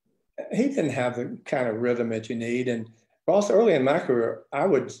he didn't have the kind of rhythm that you need. And also early in my career, I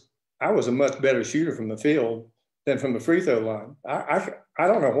was a much better shooter from the field than from the free throw line. I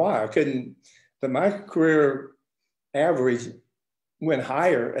don't know why I couldn't. But my career average went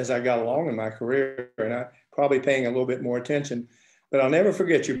higher as I got along in my career, and I probably paying a little bit more attention. But I'll never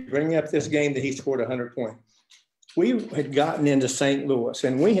forget you bringing up this game that he scored 100 points. We had gotten into St. Louis,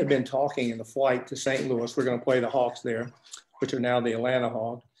 and we had been talking in the flight to St. Louis. We're going to play the Hawks there, which are now the Atlanta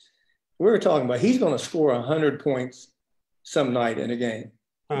Hawks. We were talking about he's going to score 100 points some night in a game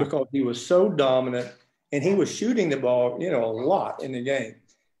because he was so dominant, and he was shooting the ball, a lot in the game.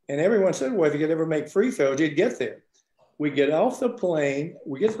 And everyone said, well, if he could ever make free throws, he'd get there. We get off the plane,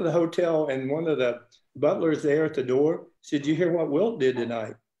 we get to the hotel, and one of the butlers there at the door said, "Did you hear what Wilt did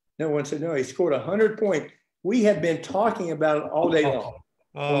tonight?" No one said, "No, he scored 100 points." We had been talking about it all day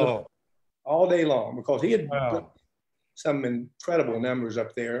long. All day long, because he had some incredible numbers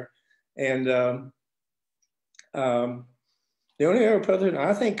up there. And the only other president,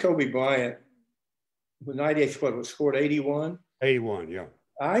 I think Kobe Bryant, with 98, scored 81? 81, yeah.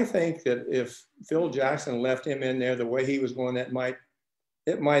 I think that if Phil Jackson left him in there the way he was going, it might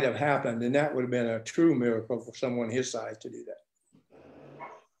have happened, and that would have been a true miracle for someone his size to do that.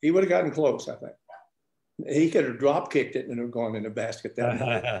 He would have gotten close, I think. He could have drop kicked it and it would have gone in the basket that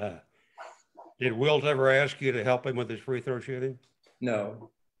night. Did Wilt ever ask you to help him with his free throw shooting?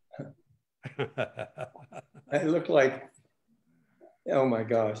 No. It looked like, oh my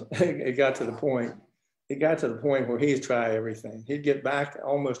gosh, it got to the point. It got to the point where he'd try everything. He'd get back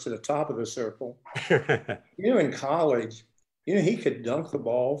almost to the top of the circle. In college, he could dunk the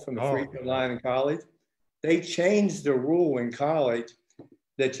ball from the free throw line in college. They changed the rule in college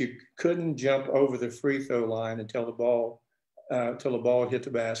that you couldn't jump over the free throw line until the ball hit the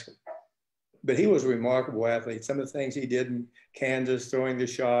basket. But he was a remarkable athlete. Some of the things he did in Kansas, throwing the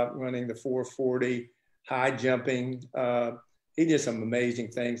shot, running the 440, high jumping, he did some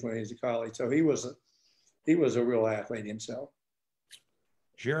amazing things when he was in college. So he was a real athlete himself.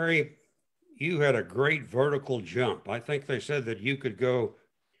 Jerry, you had a great vertical jump. I think they said that you could go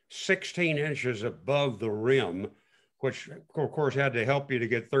 16 inches above the rim, which of course had to help you to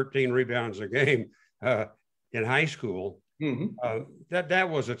get 13 rebounds a game in high school. Mm-hmm. That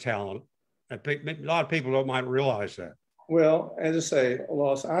was a talent. A lot of people might realize that. Well, as I say,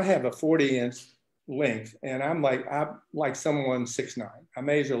 Loss, I have a 40-inch length, and I'm like someone 6'9". I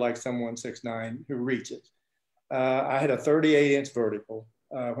measure like someone 6'9" who reaches. I had a 38-inch vertical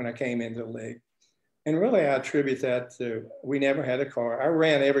when I came into the league. And really, I attribute that to, we never had a car. I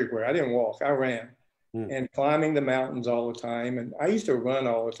ran everywhere. I didn't walk. I ran. And climbing the mountains all the time. And I used to run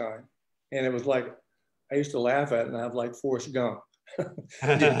all the time. And it was like, I used to laugh at it, and I was like Forrest Gump.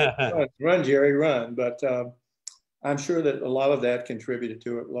 Run, Jerry, run. But I'm sure that a lot of that contributed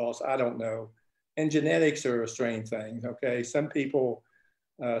to it, Loss. I don't know. And genetics are a strange thing, okay? Some people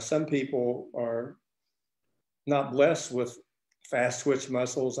are not blessed with fast twitch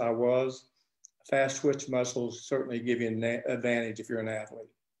muscles. I was. Fast twitch muscles certainly give you an advantage if you're an athlete.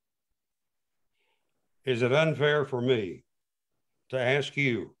 Is it unfair for me to ask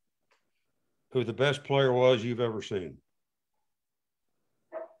you who the best player was you've ever seen?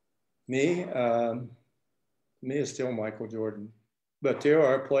 Me is still Michael Jordan. But there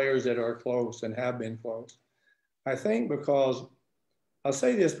are players that are close and have been close. I think because, I'll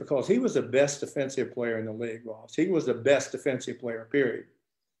say this, because he was the best defensive player in the league, Ross. He was the best defensive player, period.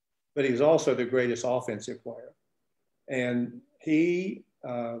 But he was also the greatest offensive player. And he,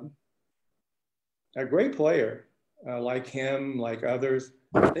 a great player like him, like others,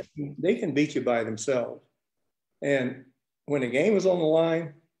 they can beat you by themselves. And when the game was on the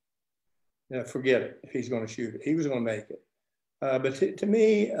line, forget it if he's going to shoot it. He was going to make it. But to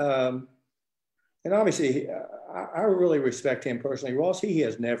me, and obviously, I really respect him personally. Ross, he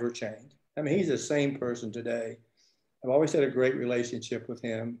has never changed. I mean, he's the same person today. I've always had a great relationship with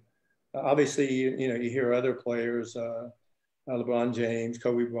him. Obviously, you hear other players, LeBron James,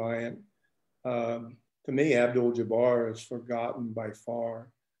 Kobe Bryant. To me, Abdul-Jabbar is forgotten by far.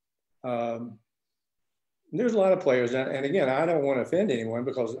 There's a lot of players, and again, I don't want to offend anyone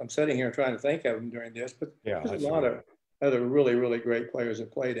because I'm sitting here trying to think of them during this, but there's a lot of other really, really great players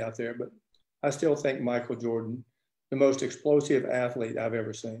that played out there. But I still think Michael Jordan, the most explosive athlete I've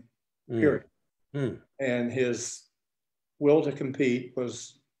ever seen, period. And his will to compete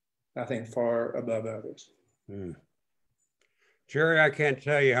was, I think, far above others. Jerry, I can't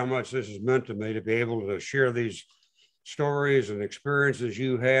tell you how much this has meant to me to be able to share these stories and experiences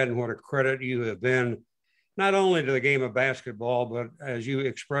you had, and what a credit you have been, not only to the game of basketball, but as you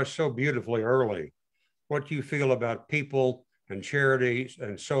expressed so beautifully early, what you feel about people and charities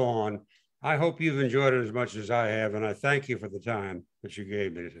and so on. I hope you've enjoyed it as much as I have, and I thank you for the time that you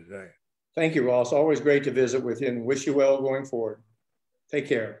gave me today. Thank you, Ross. Always great to visit with you, and wish you well going forward. Take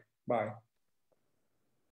care. Bye.